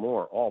Elijah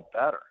Moore all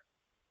better.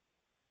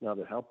 Now,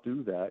 to help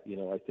do that,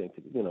 I think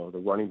that, the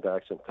running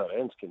backs and tight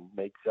ends can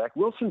make Zach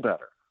Wilson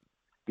better.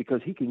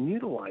 because he can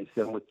utilize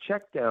them with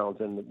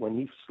checkdowns, and when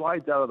he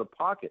slides out of the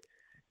pocket,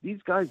 these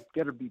guys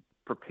got to be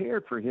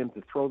prepared for him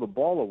to throw the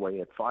ball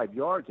away at 5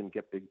 yards and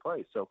get big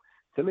plays. So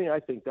to me, I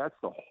think that's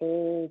the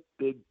whole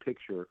big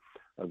picture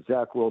of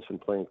Zach Wilson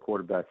playing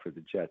quarterback for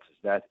the Jets, is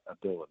that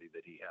ability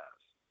that he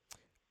has.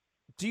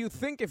 Do you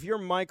think if you're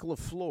Mike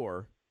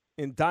LaFleur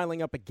in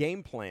dialing up a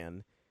game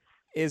plan,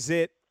 is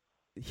it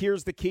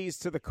here's the keys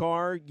to the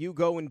car, you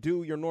go and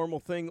do your normal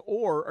thing,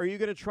 or are you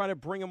going to try to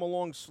bring him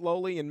along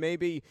slowly and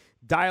maybe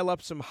dial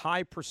up some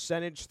high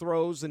percentage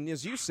throws and,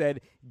 as you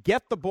said,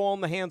 get the ball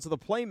in the hands of the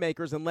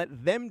playmakers and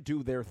let them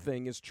do their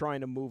thing as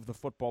trying to move the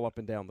football up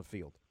and down the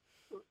field?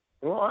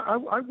 Well,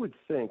 I would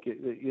think,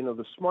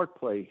 the smart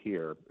play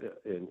here,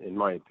 in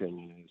my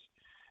opinion,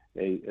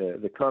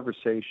 is the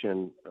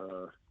conversation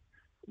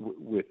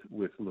with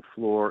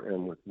LaFleur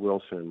and with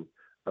Wilson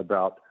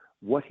about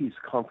what he's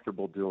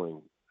comfortable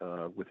doing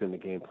within the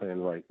game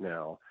plan right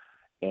now,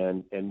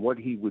 and what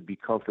he would be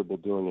comfortable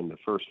doing in the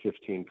first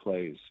 15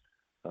 plays.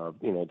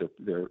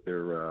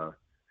 Their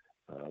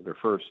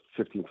first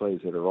 15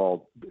 plays that are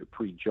all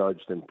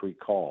prejudged and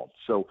pre-called.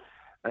 So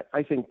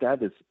I think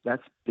that's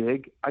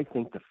big. I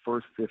think the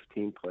first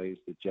 15 plays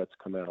the Jets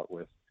come out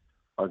with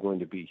are going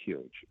to be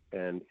huge,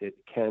 and it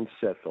can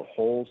set the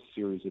whole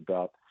series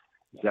about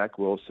Zach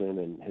Wilson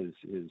and his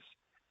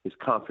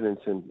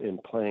confidence in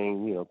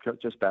playing,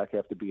 just back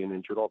after being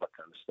injured, all that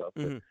kind of stuff.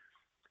 Mm-hmm. But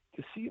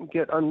to see him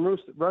get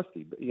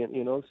rusty,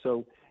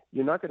 so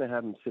you're not going to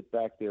have him sit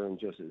back there and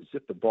just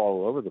zip the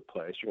ball all over the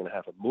place. You're going to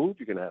have him move.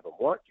 You're going to have him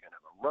work. You're going to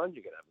have him run.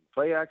 You're going to have him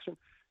play action.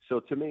 So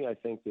to me, I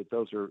think that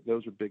those are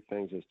big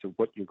things as to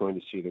what you're going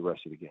to see the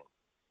rest of the game.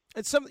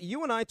 It's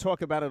you and I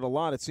talk about it a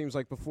lot, it seems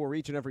like, before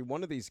each and every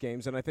one of these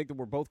games, and I think that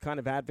we're both kind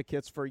of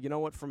advocates for,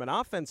 from an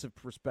offensive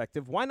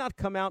perspective, why not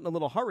come out in a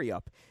little hurry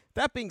up?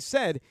 That being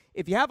said,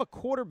 if you have a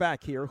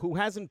quarterback here who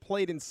hasn't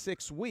played in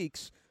 6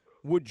 weeks,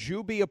 would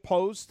you be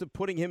opposed to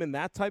putting him in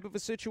that type of a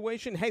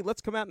situation? Hey,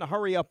 let's come out in a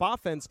hurry-up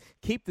offense,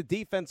 keep the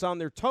defense on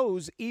their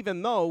toes,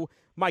 even though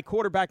my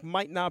quarterback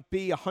might not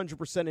be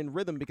 100% in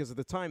rhythm because of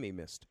the time he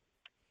missed.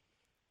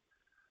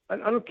 I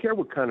don't care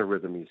what kind of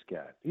rhythm he's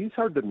got. He's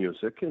heard the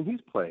music and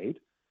he's played.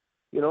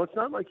 It's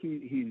not like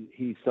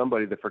he's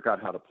somebody that forgot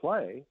how to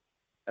play.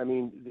 I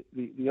mean,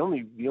 the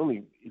only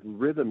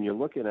rhythm you're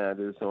looking at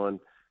is on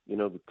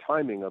the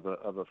timing of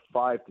a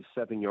 5 to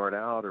 7 yard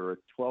out or a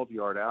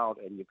 12-yard out,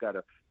 and you've got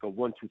to go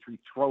 1, 2, 3,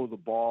 throw the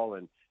ball.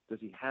 And does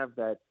he have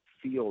that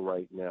feel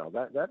right now?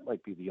 That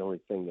might be the only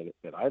thing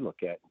that I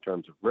look at in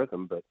terms of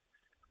rhythm. But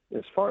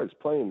as far as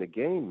playing the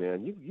game,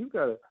 man, you've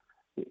got to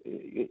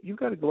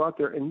go out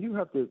there and you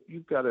have to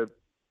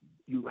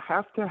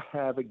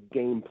have a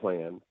game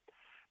plan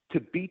to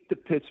beat the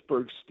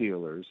Pittsburgh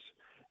Steelers,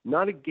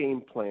 not a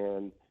game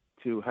plan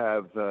to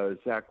have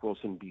Zach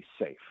Wilson be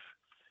safe.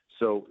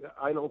 So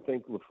I don't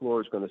think LaFleur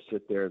is going to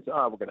sit there and say,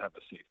 we're going to have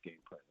a safe game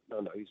plan.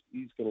 No,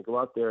 he's going to go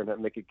out there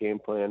and make a game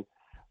plan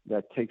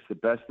that takes the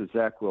best of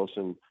Zach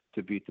Wilson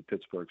to beat the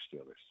Pittsburgh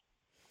Steelers.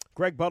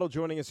 Greg Buttle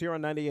joining us here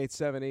on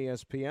 98.7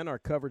 ESPN. Our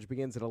coverage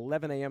begins at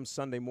 11 a.m.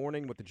 Sunday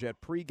morning with the Jet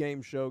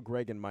pregame show,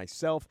 Greg and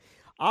myself.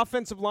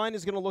 Offensive line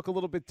is going to look a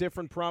little bit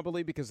different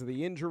probably because of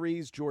the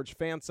injuries. George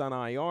Fant's on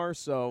IR.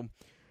 So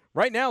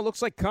right now it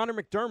looks like Connor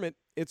McDermott,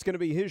 it's going to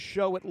be his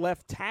show at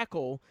left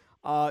tackle.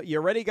 You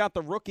already got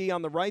the rookie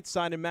on the right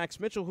side and Max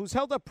Mitchell, who's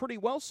held up pretty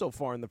well so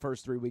far in the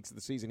first 3 weeks of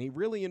the season. He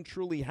really and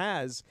truly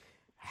has.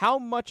 How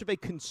much of a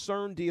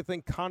concern do you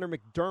think Connor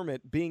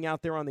McDermott being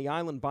out there on the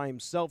island by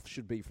himself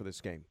should be for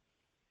this game?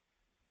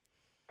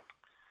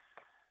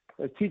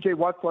 Is T.J.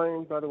 Watt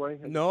playing, by the way?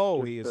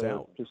 No, he is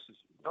out.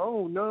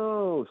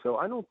 No. So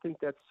I don't think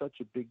that's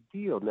such a big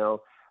deal. Now,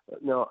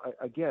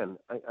 again,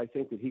 I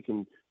think that he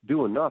can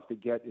do enough to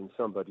get in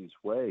somebody's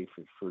way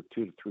for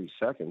 2 to 3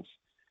 seconds,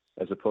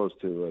 as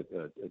opposed to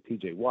a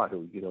T.J. Watt,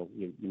 who you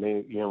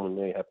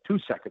may have 2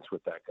 seconds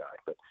with that guy.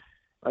 But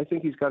I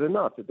think he's got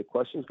enough. The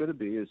question is going to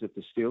be is if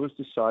the Steelers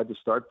decide to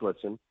start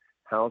blitzing,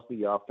 how's the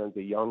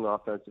young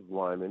offensive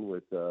lineman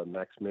with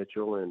Max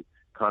Mitchell and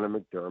Connor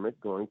McDermott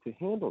going to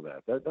handle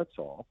that? That's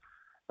all.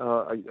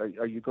 Are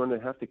you going to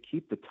have to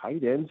keep the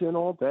tight ends in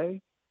all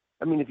day?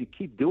 I mean, if you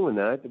keep doing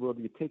that, well,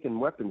 you're taking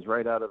weapons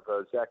right out of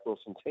Zach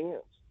Wilson's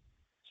hands.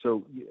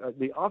 So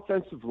the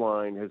offensive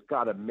line has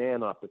got to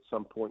man up at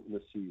some point in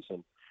the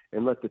season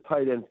and let the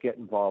tight ends get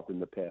involved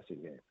in the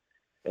passing game.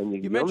 And the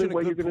only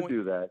way you're going to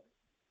do that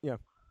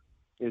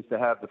is to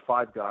have the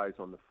 5 guys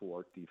on the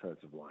 4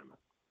 defensive linemen.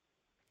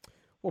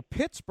 Well,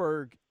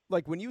 Pittsburgh,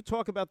 like when you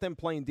talk about them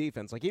playing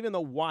defense, like even though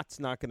Watt's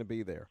not going to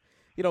be there,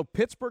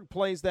 Pittsburgh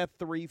plays that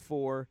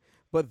 3-4,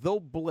 but they'll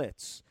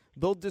blitz.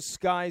 They'll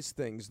disguise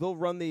things. They'll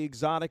run the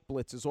exotic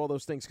blitzes, all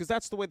those things, because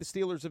that's the way the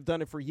Steelers have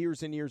done it for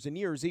years and years and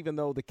years, even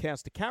though the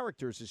cast of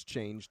characters has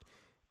changed.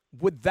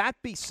 Would that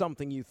be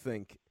something you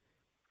think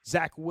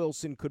Zach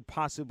Wilson could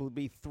possibly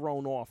be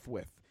thrown off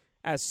with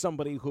as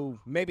somebody who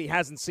maybe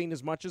hasn't seen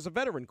as much as a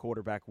veteran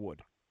quarterback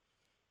would?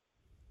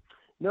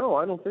 No,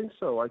 I don't think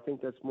so. I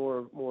think that's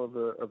more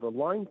of a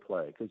line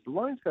play because the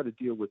line's got to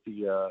deal with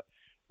the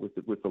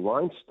with the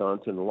line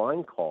stunts and the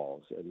line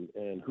calls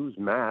and who's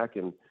Mac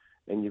and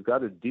you've got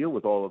to deal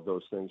with all of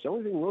those things. The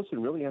only thing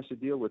Wilson really has to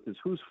deal with is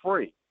who's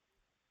free,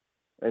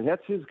 and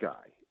that's his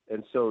guy.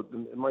 And so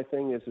my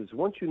thing is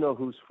once you know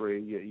who's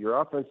free,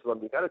 your offensive line,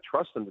 you got to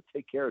trust them to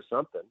take care of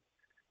something.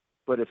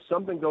 But if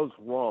something goes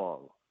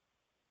wrong,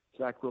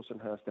 Zach Wilson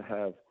has to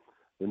have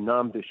the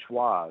nom de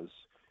joie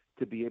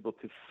to be able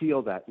to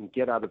feel that and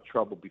get out of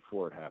trouble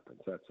before it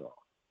happens. That's all.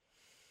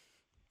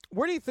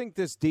 Where do you think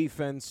this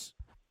defense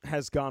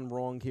has gone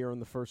wrong here in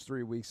the first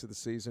 3 weeks of the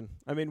season?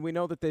 I mean, we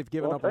know that they've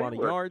given up a lot of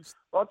yards.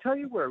 I'll tell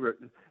you where.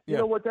 You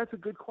know what? That's a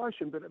good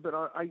question, but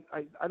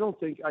I don't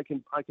think I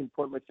can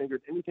point my finger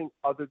at anything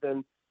other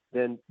than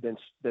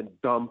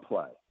dumb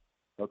play.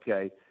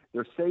 Okay,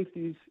 their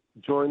safeties,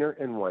 Joyner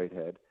and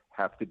Whitehead,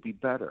 have to be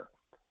better.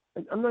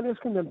 And I'm not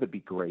asking them to be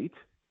great.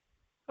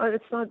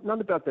 It's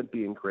not about them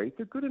being great.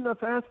 They're good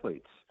enough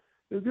athletes.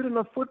 They're good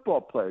enough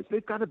football players.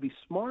 They've got to be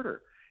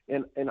smarter.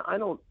 And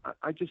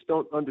I just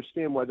don't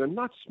understand why they're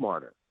not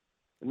smarter.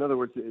 In other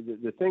words,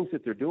 the things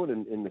that they're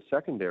doing in the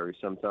secondary,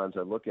 sometimes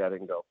I look at it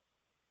and go,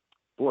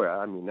 boy,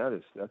 I mean,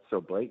 that's so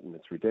blatant.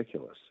 It's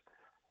ridiculous.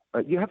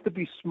 You have to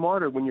be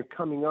smarter when you're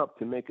coming up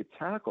to make a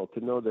tackle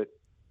to know that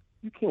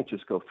you can't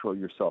just go throw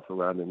yourself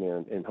around in there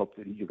and hope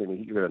that you're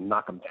going to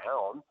knock them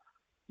down.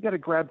 You got to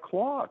grab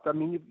cloth. I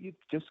mean, you've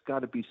just got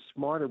to be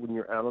smarter when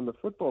you're out on the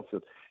football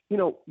field. You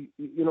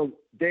know,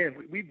 Dan,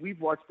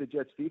 we've watched the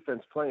Jets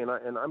defense play, and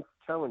I'm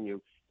telling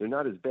you, they're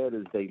not as bad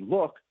as they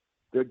look.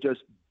 They're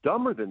just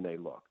dumber than they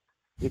look.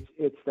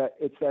 It's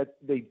that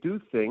they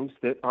do things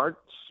that aren't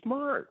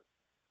smart.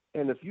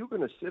 And if you're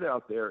going to sit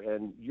out there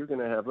and you're going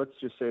to have, let's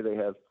just say they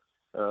have,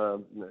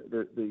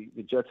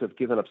 the Jets have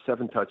given up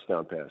 7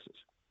 touchdown passes.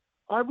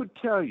 I would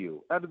tell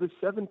you, out of the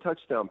 7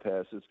 touchdown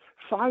passes,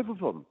 5 of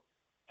them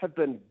have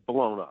been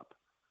blown up,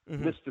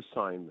 missed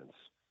assignments,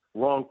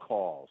 wrong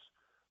calls,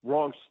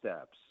 wrong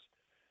steps,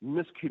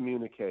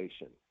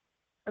 miscommunication.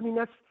 I mean,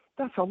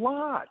 that's a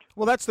lot.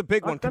 Well, that's the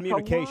big one,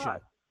 communication.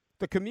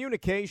 The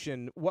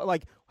communication,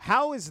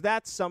 how is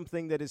that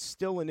something that is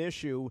still an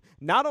issue,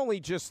 not only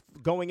just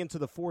going into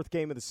the 4th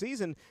game of the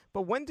season,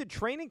 but when did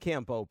training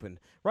camp open,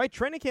 right?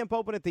 Training camp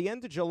opened at the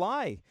end of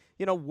July.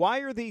 You know, why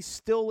are these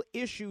still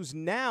issues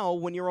now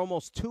when you're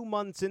almost 2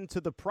 months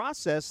into the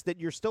process that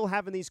you're still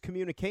having these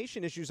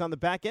communication issues on the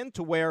back end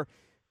to where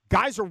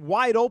guys are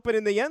wide open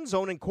in the end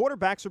zone and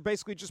quarterbacks are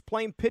basically just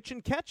playing pitch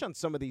and catch on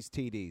some of these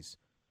TDs?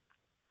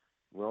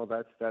 Well,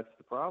 that's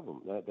the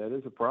problem. That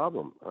is a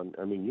problem.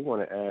 I mean, you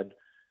want to add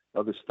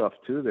other stuff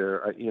to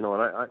there, and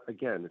I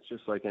again, it's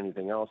just like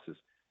anything else.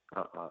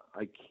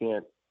 I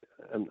can't.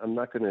 I'm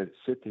not going to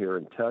sit here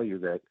and tell you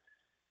that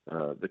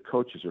the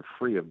coaches are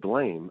free of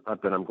blame,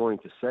 but I'm going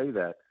to say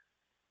that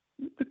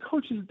the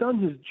coach has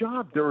done his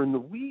job during the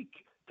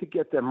week to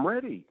get them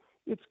ready.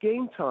 It's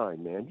game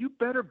time, man. You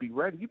better be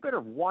ready. You better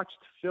have watched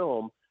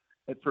film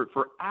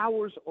for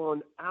hours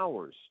on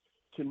hours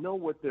to know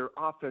what their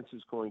offense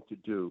is going to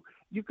do.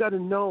 You've got to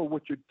know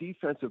what your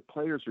defensive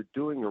players are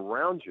doing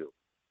around you.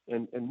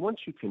 And once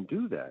you can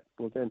do that,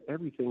 well, then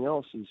everything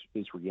else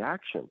is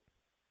reaction.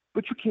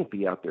 But you can't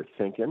be out there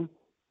thinking,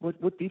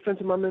 what defense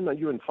am I in? Are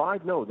you in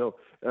 5? No.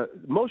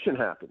 Motion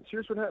happens.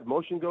 Here's what happens.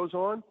 Motion goes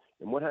on,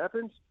 and what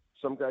happens?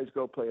 Some guys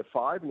go play a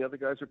 5, and the other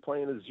guys are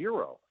playing a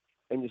 0.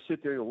 And you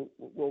sit there and go,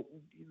 well,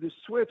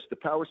 the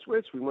power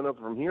switch, we went over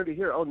from here to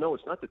here. Oh, no,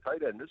 it's not the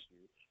tight end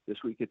this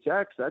week. It's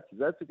X. That's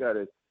the guy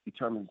that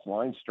determines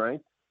line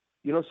strength.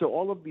 So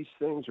all of these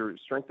things are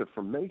strength of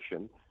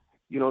formation.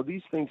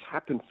 These things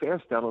happen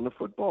fast out on the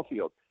football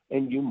field,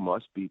 and you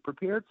must be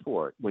prepared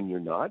for it. When you're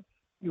not,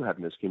 you have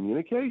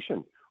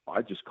miscommunication.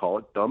 I just call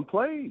it dumb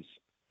plays.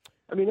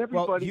 I mean,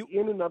 everybody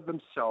in and of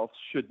themselves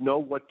should know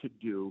what to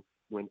do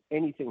when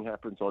anything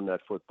happens on that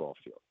football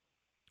field.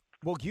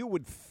 Well, you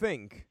would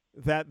think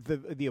that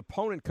the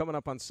opponent coming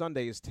up on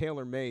Sunday is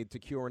tailor-made to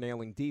cure an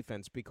ailing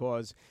defense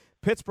because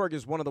Pittsburgh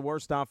is one of the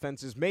worst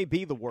offenses, may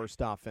be the worst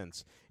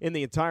offense in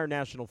the entire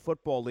National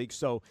Football League.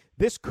 So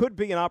this could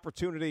be an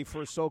opportunity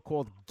for a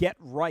so-called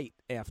get-right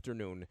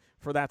afternoon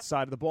for that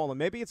side of the ball. And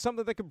maybe it's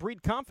something that could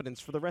breed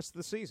confidence for the rest of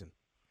the season.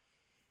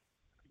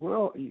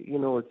 Well,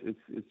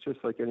 it's just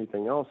like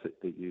anything else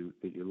that you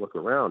look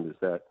around is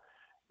that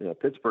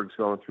Pittsburgh's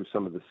going through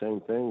some of the same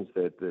things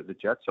that the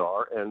Jets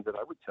are, and that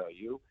I would tell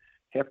you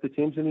half the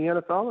teams in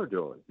the NFL are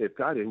doing. They've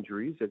got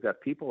injuries. They've got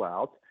people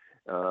out.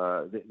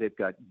 They've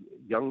got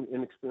young,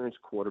 inexperienced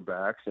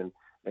quarterbacks,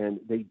 and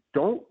they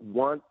don't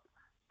want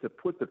to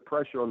put the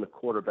pressure on the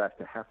quarterback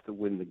to have to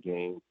win the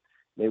game.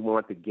 They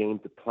want the game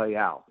to play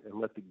out and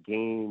let the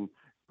game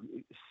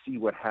see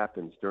what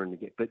happens during the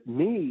game. But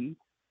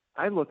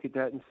I look at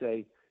that and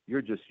say,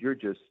 you're just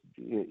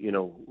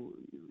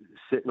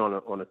sitting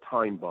on a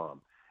time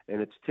bomb. And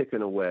it's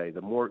ticking away.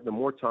 The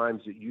more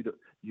times that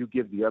you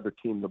give the other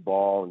team the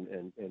ball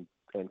and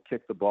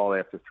kick the ball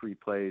after 3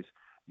 plays,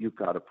 you've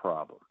got a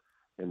problem.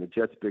 And the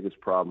Jets' biggest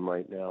problem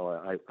right now,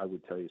 I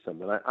would tell you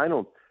something. I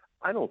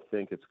don't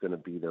think it's going to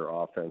be their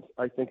offense.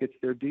 I think it's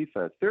their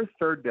defense. Their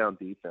third down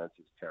defense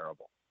is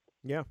terrible.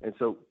 Yeah. And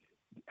so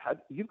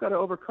you've got to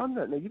overcome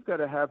that. Now you've got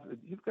to have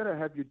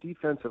your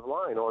defensive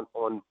line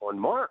on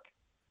mark.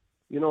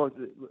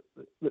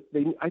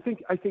 I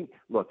think.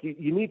 Look,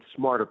 you need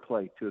smarter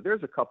play too.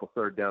 There's a couple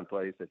third down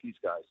plays that these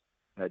guys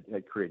had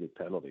created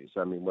penalties.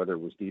 I mean, whether it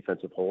was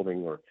defensive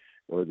holding or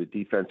the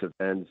defensive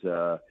ends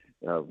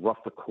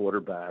rough the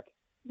quarterback.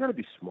 You got to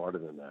be smarter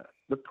than that.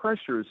 The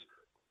pressures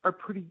are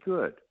pretty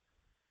good.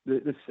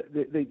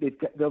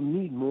 They'll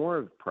need more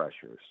of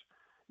pressures.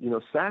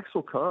 Sacks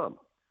will come,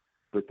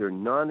 but they're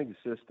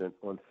non-existent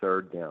on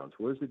third downs.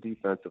 Where's the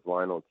defensive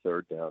line on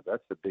third down?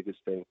 That's the biggest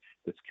thing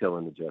that's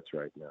killing the Jets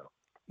right now.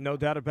 No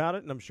doubt about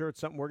it, and I'm sure it's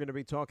something we're going to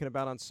be talking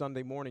about on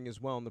Sunday morning as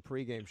well in the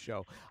pregame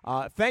show.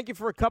 Thank you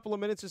for a couple of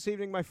minutes this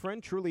evening, my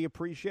friend. Truly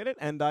appreciate it,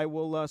 and I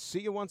will see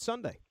you on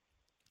Sunday.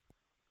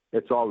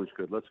 It's always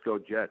good. Let's go,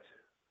 Jets.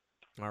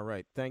 All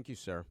right. Thank you,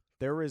 sir.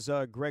 There is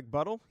Greg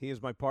Buttle. He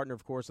is my partner,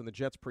 of course, on the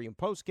Jets pre- and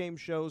post-game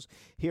shows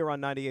here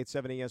on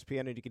 98.7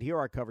 ESPN, and you can hear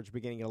our coverage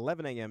beginning at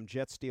 11 a.m.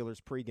 Jets-Steelers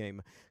pregame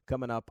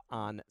coming up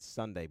on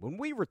Sunday. When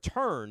we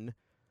return,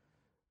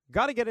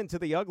 got to get into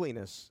the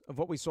ugliness of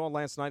what we saw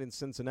last night in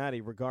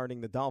Cincinnati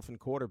regarding the Dolphin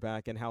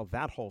quarterback and how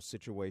that whole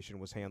situation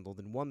was handled,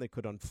 and one that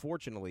could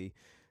unfortunately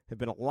have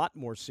been a lot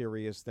more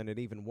serious than it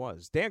even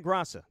was. Dan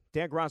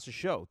Graca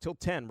Show, till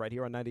 10 right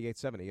here on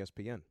 98.7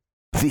 ESPN.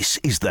 This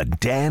is the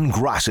Dan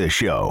Graca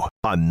Show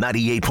on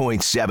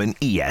 98.7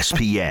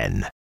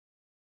 ESPN.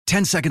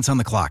 10 seconds on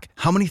the clock.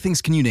 How many things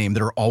can you name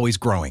that are always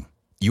growing?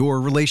 Your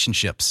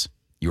relationships,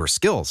 your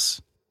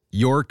skills,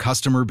 your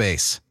customer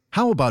base.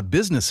 How about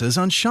businesses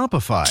on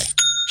Shopify?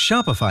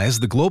 Shopify is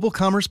the global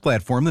commerce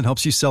platform that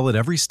helps you sell at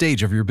every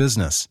stage of your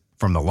business.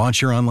 From the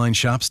launch your online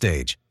shop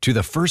stage to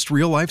the first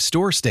real-life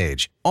store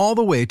stage, all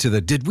the way to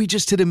the did we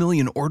just hit 1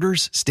 million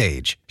orders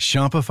stage.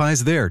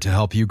 Shopify's there to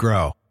help you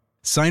grow.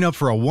 Sign up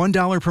for a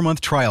 $1 per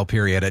month trial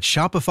period at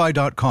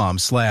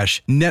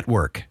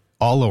shopify.com/network,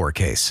 all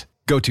lowercase.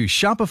 Go to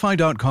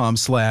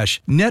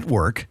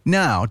shopify.com/network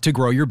now to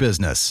grow your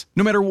business,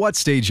 no matter what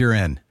stage you're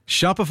in.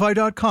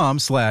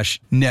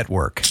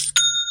 Shopify.com/network.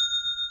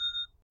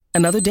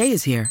 Another day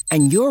is here,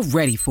 and you're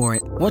ready for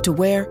it. What to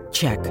wear?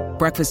 Check.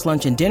 Breakfast,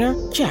 lunch, and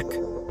dinner? Check.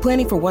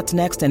 Planning for what's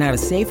next and how to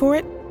save for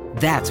it?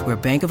 That's where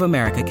Bank of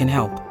America can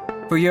help.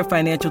 For your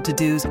financial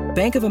to-dos,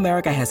 Bank of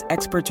America has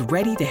experts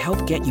ready to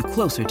help get you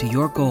closer to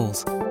your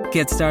goals.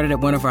 Get started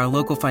at one of our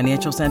local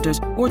financial centers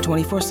or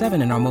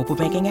 24/7 in our mobile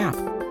banking app.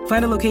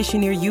 Find a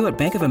location near you at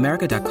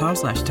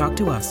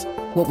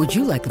bankofamerica.com/talktous. What would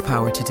you like the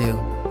power to do?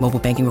 Mobile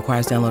banking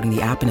requires downloading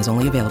the app and is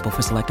only available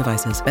for select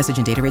devices. Message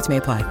and data rates may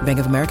apply. Bank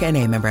of America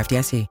NA, member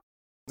FDIC.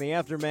 The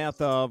aftermath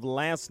of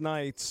last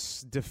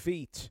night's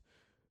defeat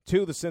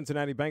to the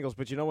Cincinnati Bengals,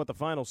 but you know what? The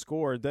final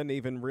score doesn't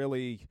even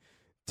really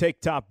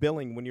take top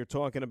billing when you're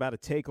talking about a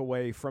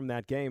takeaway from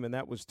that game, and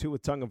that was Tua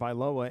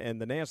Tagovailoa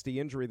and the nasty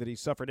injury that he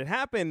suffered. It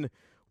happened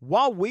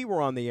while we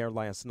were on the air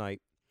last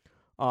night,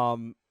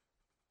 and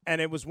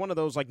it was one of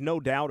those, like,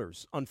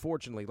 no-doubters,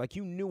 unfortunately. Like,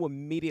 you knew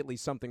immediately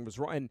something was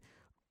wrong. And,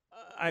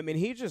 I mean,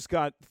 he just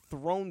got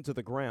thrown to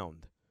the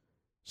ground,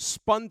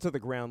 spun to the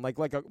ground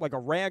like a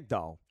rag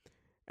doll.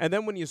 And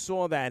then when you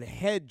saw that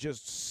head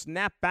just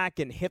snap back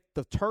and hit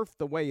the turf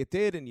the way it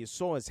did, and you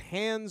saw his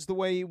hands the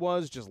way he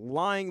was, just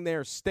lying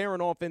there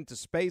staring off into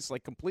space,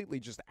 like completely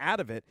just out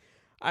of it,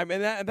 I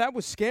mean, that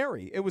was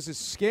scary. It was as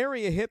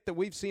scary a hit that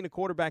we've seen a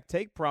quarterback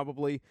take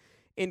probably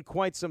in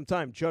quite some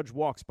time. Judge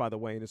walks, by the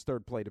way, in his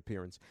third plate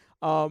appearance.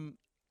 And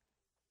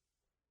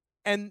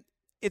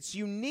it's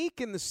unique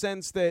in the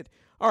sense that,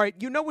 all right,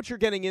 you know what you're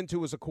getting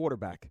into as a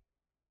quarterback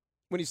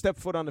when you step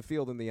foot on the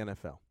field in the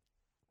NFL.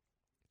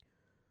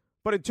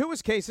 But in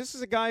Tua's case, this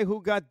is a guy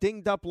who got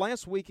dinged up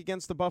last week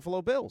against the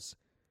Buffalo Bills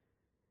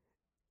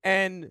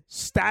and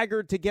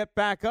staggered to get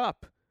back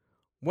up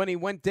when he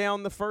went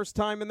down the first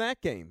time in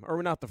that game.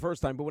 Or not the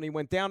first time, but when he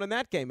went down in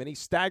that game. And he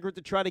staggered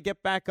to try to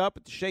get back up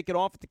and to shake it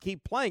off and to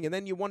keep playing. And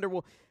then you wonder,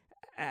 well,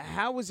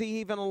 how was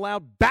he even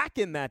allowed back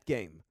in that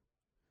game?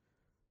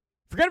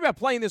 Forget about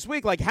playing this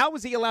week. Like, how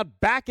was he allowed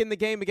back in the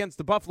game against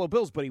the Buffalo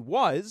Bills? But he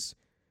was.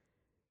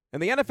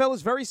 And the NFL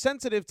is very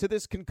sensitive to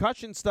this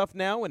concussion stuff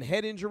now and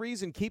head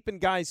injuries and keeping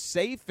guys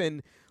safe.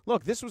 And,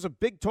 look, this was a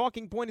big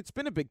talking point. It's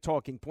been a big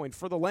talking point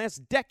for the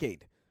last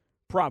decade,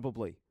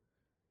 probably.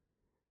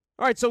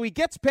 All right, so he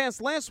gets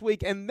past last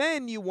week, and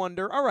then you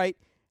wonder, all right,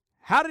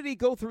 how did he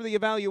go through the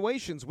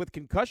evaluations with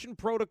concussion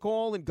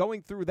protocol and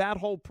going through that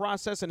whole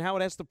process and how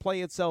it has to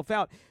play itself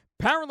out?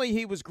 Apparently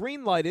he was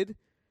green-lighted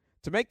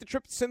to make the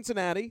trip to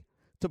Cincinnati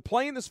to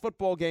play in this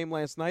football game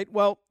last night.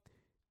 Well,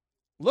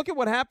 look at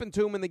what happened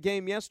to him in the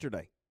game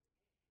yesterday.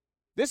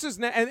 This is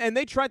and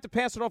they tried to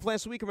pass it off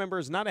last week, remember,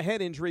 as not a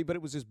head injury, but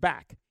it was his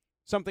back.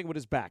 Something with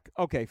his back.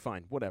 Okay,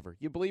 fine, whatever.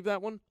 You believe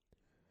that one?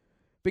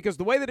 Because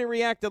the way that he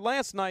reacted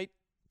last night,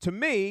 to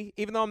me,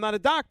 even though I'm not a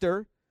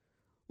doctor,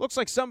 looks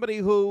like somebody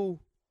who,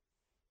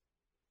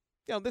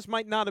 you know, this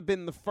might not have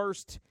been the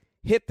first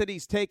hit that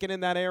he's taken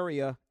in that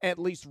area, at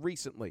least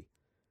recently.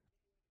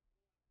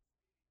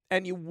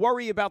 and you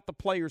worry about the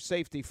player's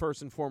safety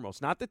first and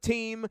foremost. Not the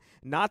team,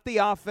 not the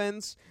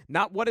offense,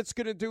 not what it's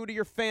going to do to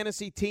your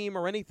fantasy team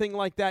or anything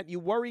like that. You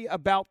worry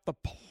about the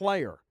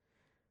player.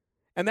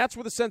 And that's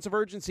where the sense of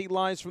urgency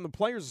lies from the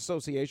Players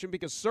Association,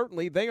 because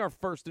certainly they are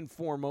first and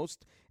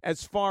foremost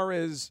as far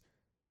as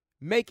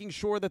making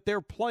sure that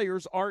their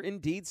players are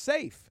indeed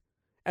safe.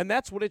 And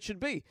that's what it should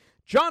be.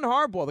 John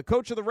Harbaugh, the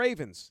coach of the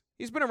Ravens,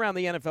 he's been around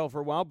the NFL for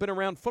a while, been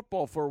around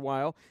football for a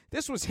while.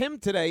 This was him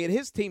today at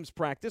his team's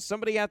practice.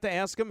 Somebody had to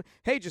ask him,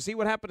 hey, did you see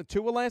what happened to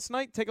Tua last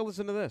night? Take a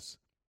listen to this.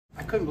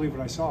 I couldn't believe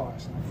what I saw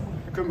last night.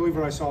 I couldn't believe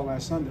what I saw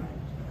last Sunday.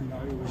 You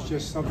know, it was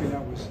just something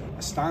that was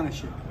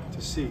astonishing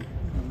to see.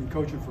 I've been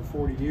coaching for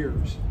 40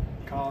 years,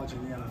 college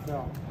and the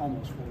NFL,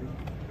 almost 40.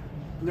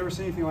 I've never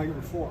seen anything like it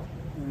before.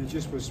 And it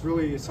just was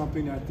really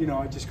something that, you know,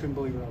 I just couldn't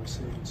believe what I was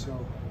seeing.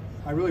 So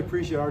I really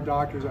appreciate our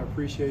doctors. I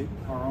appreciate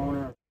our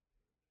owner.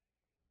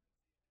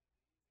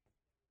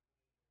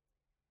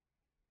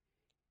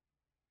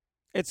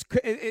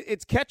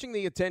 It's catching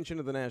the attention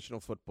of the National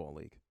Football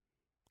League.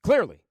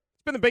 Clearly.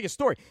 It's been the biggest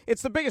story.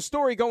 It's the biggest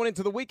story going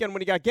into the weekend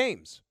when you got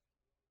games.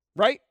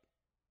 Right?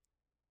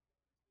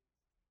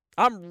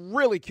 I'm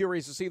really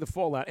curious to see the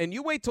fallout. And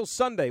you wait till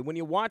Sunday when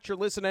you watch or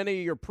listen to any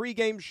of your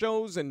pregame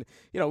shows and,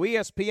 you know,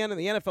 ESPN and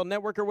the NFL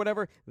Network or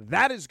whatever.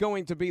 That is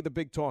going to be the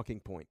big talking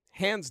point.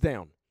 Hands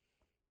down.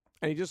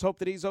 And you just hope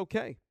that he's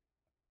okay.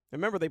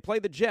 Remember, they play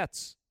the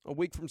Jets a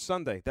week from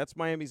Sunday. That's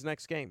Miami's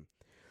next game.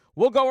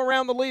 We'll go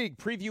around the league,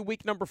 preview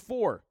week number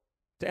 4.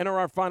 To enter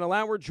our final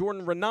hour,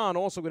 Jordan Renan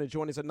also going to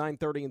join us at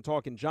 9:30 and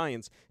Talking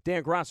Giants.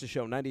 Dan Graca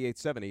Show,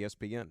 98.7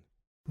 ESPN.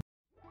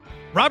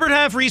 Robert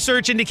Half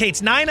research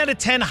indicates 9 out of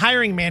 10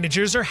 hiring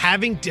managers are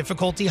having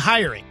difficulty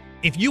hiring.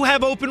 If you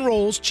have open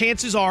roles,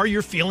 chances are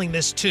you're feeling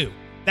this too.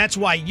 That's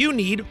why you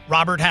need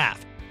Robert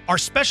Half. Our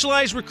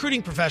specialized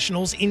recruiting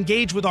professionals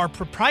engage with our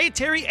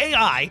proprietary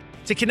AI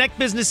to connect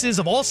businesses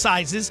of all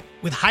sizes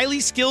with highly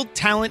skilled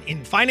talent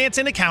in finance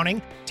and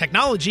accounting,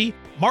 technology,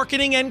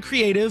 marketing and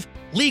creative,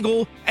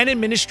 legal, and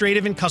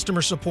administrative and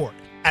customer support.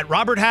 At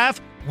Robert Half,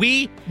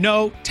 we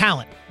know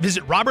talent.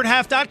 Visit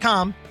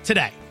roberthalf.com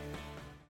today.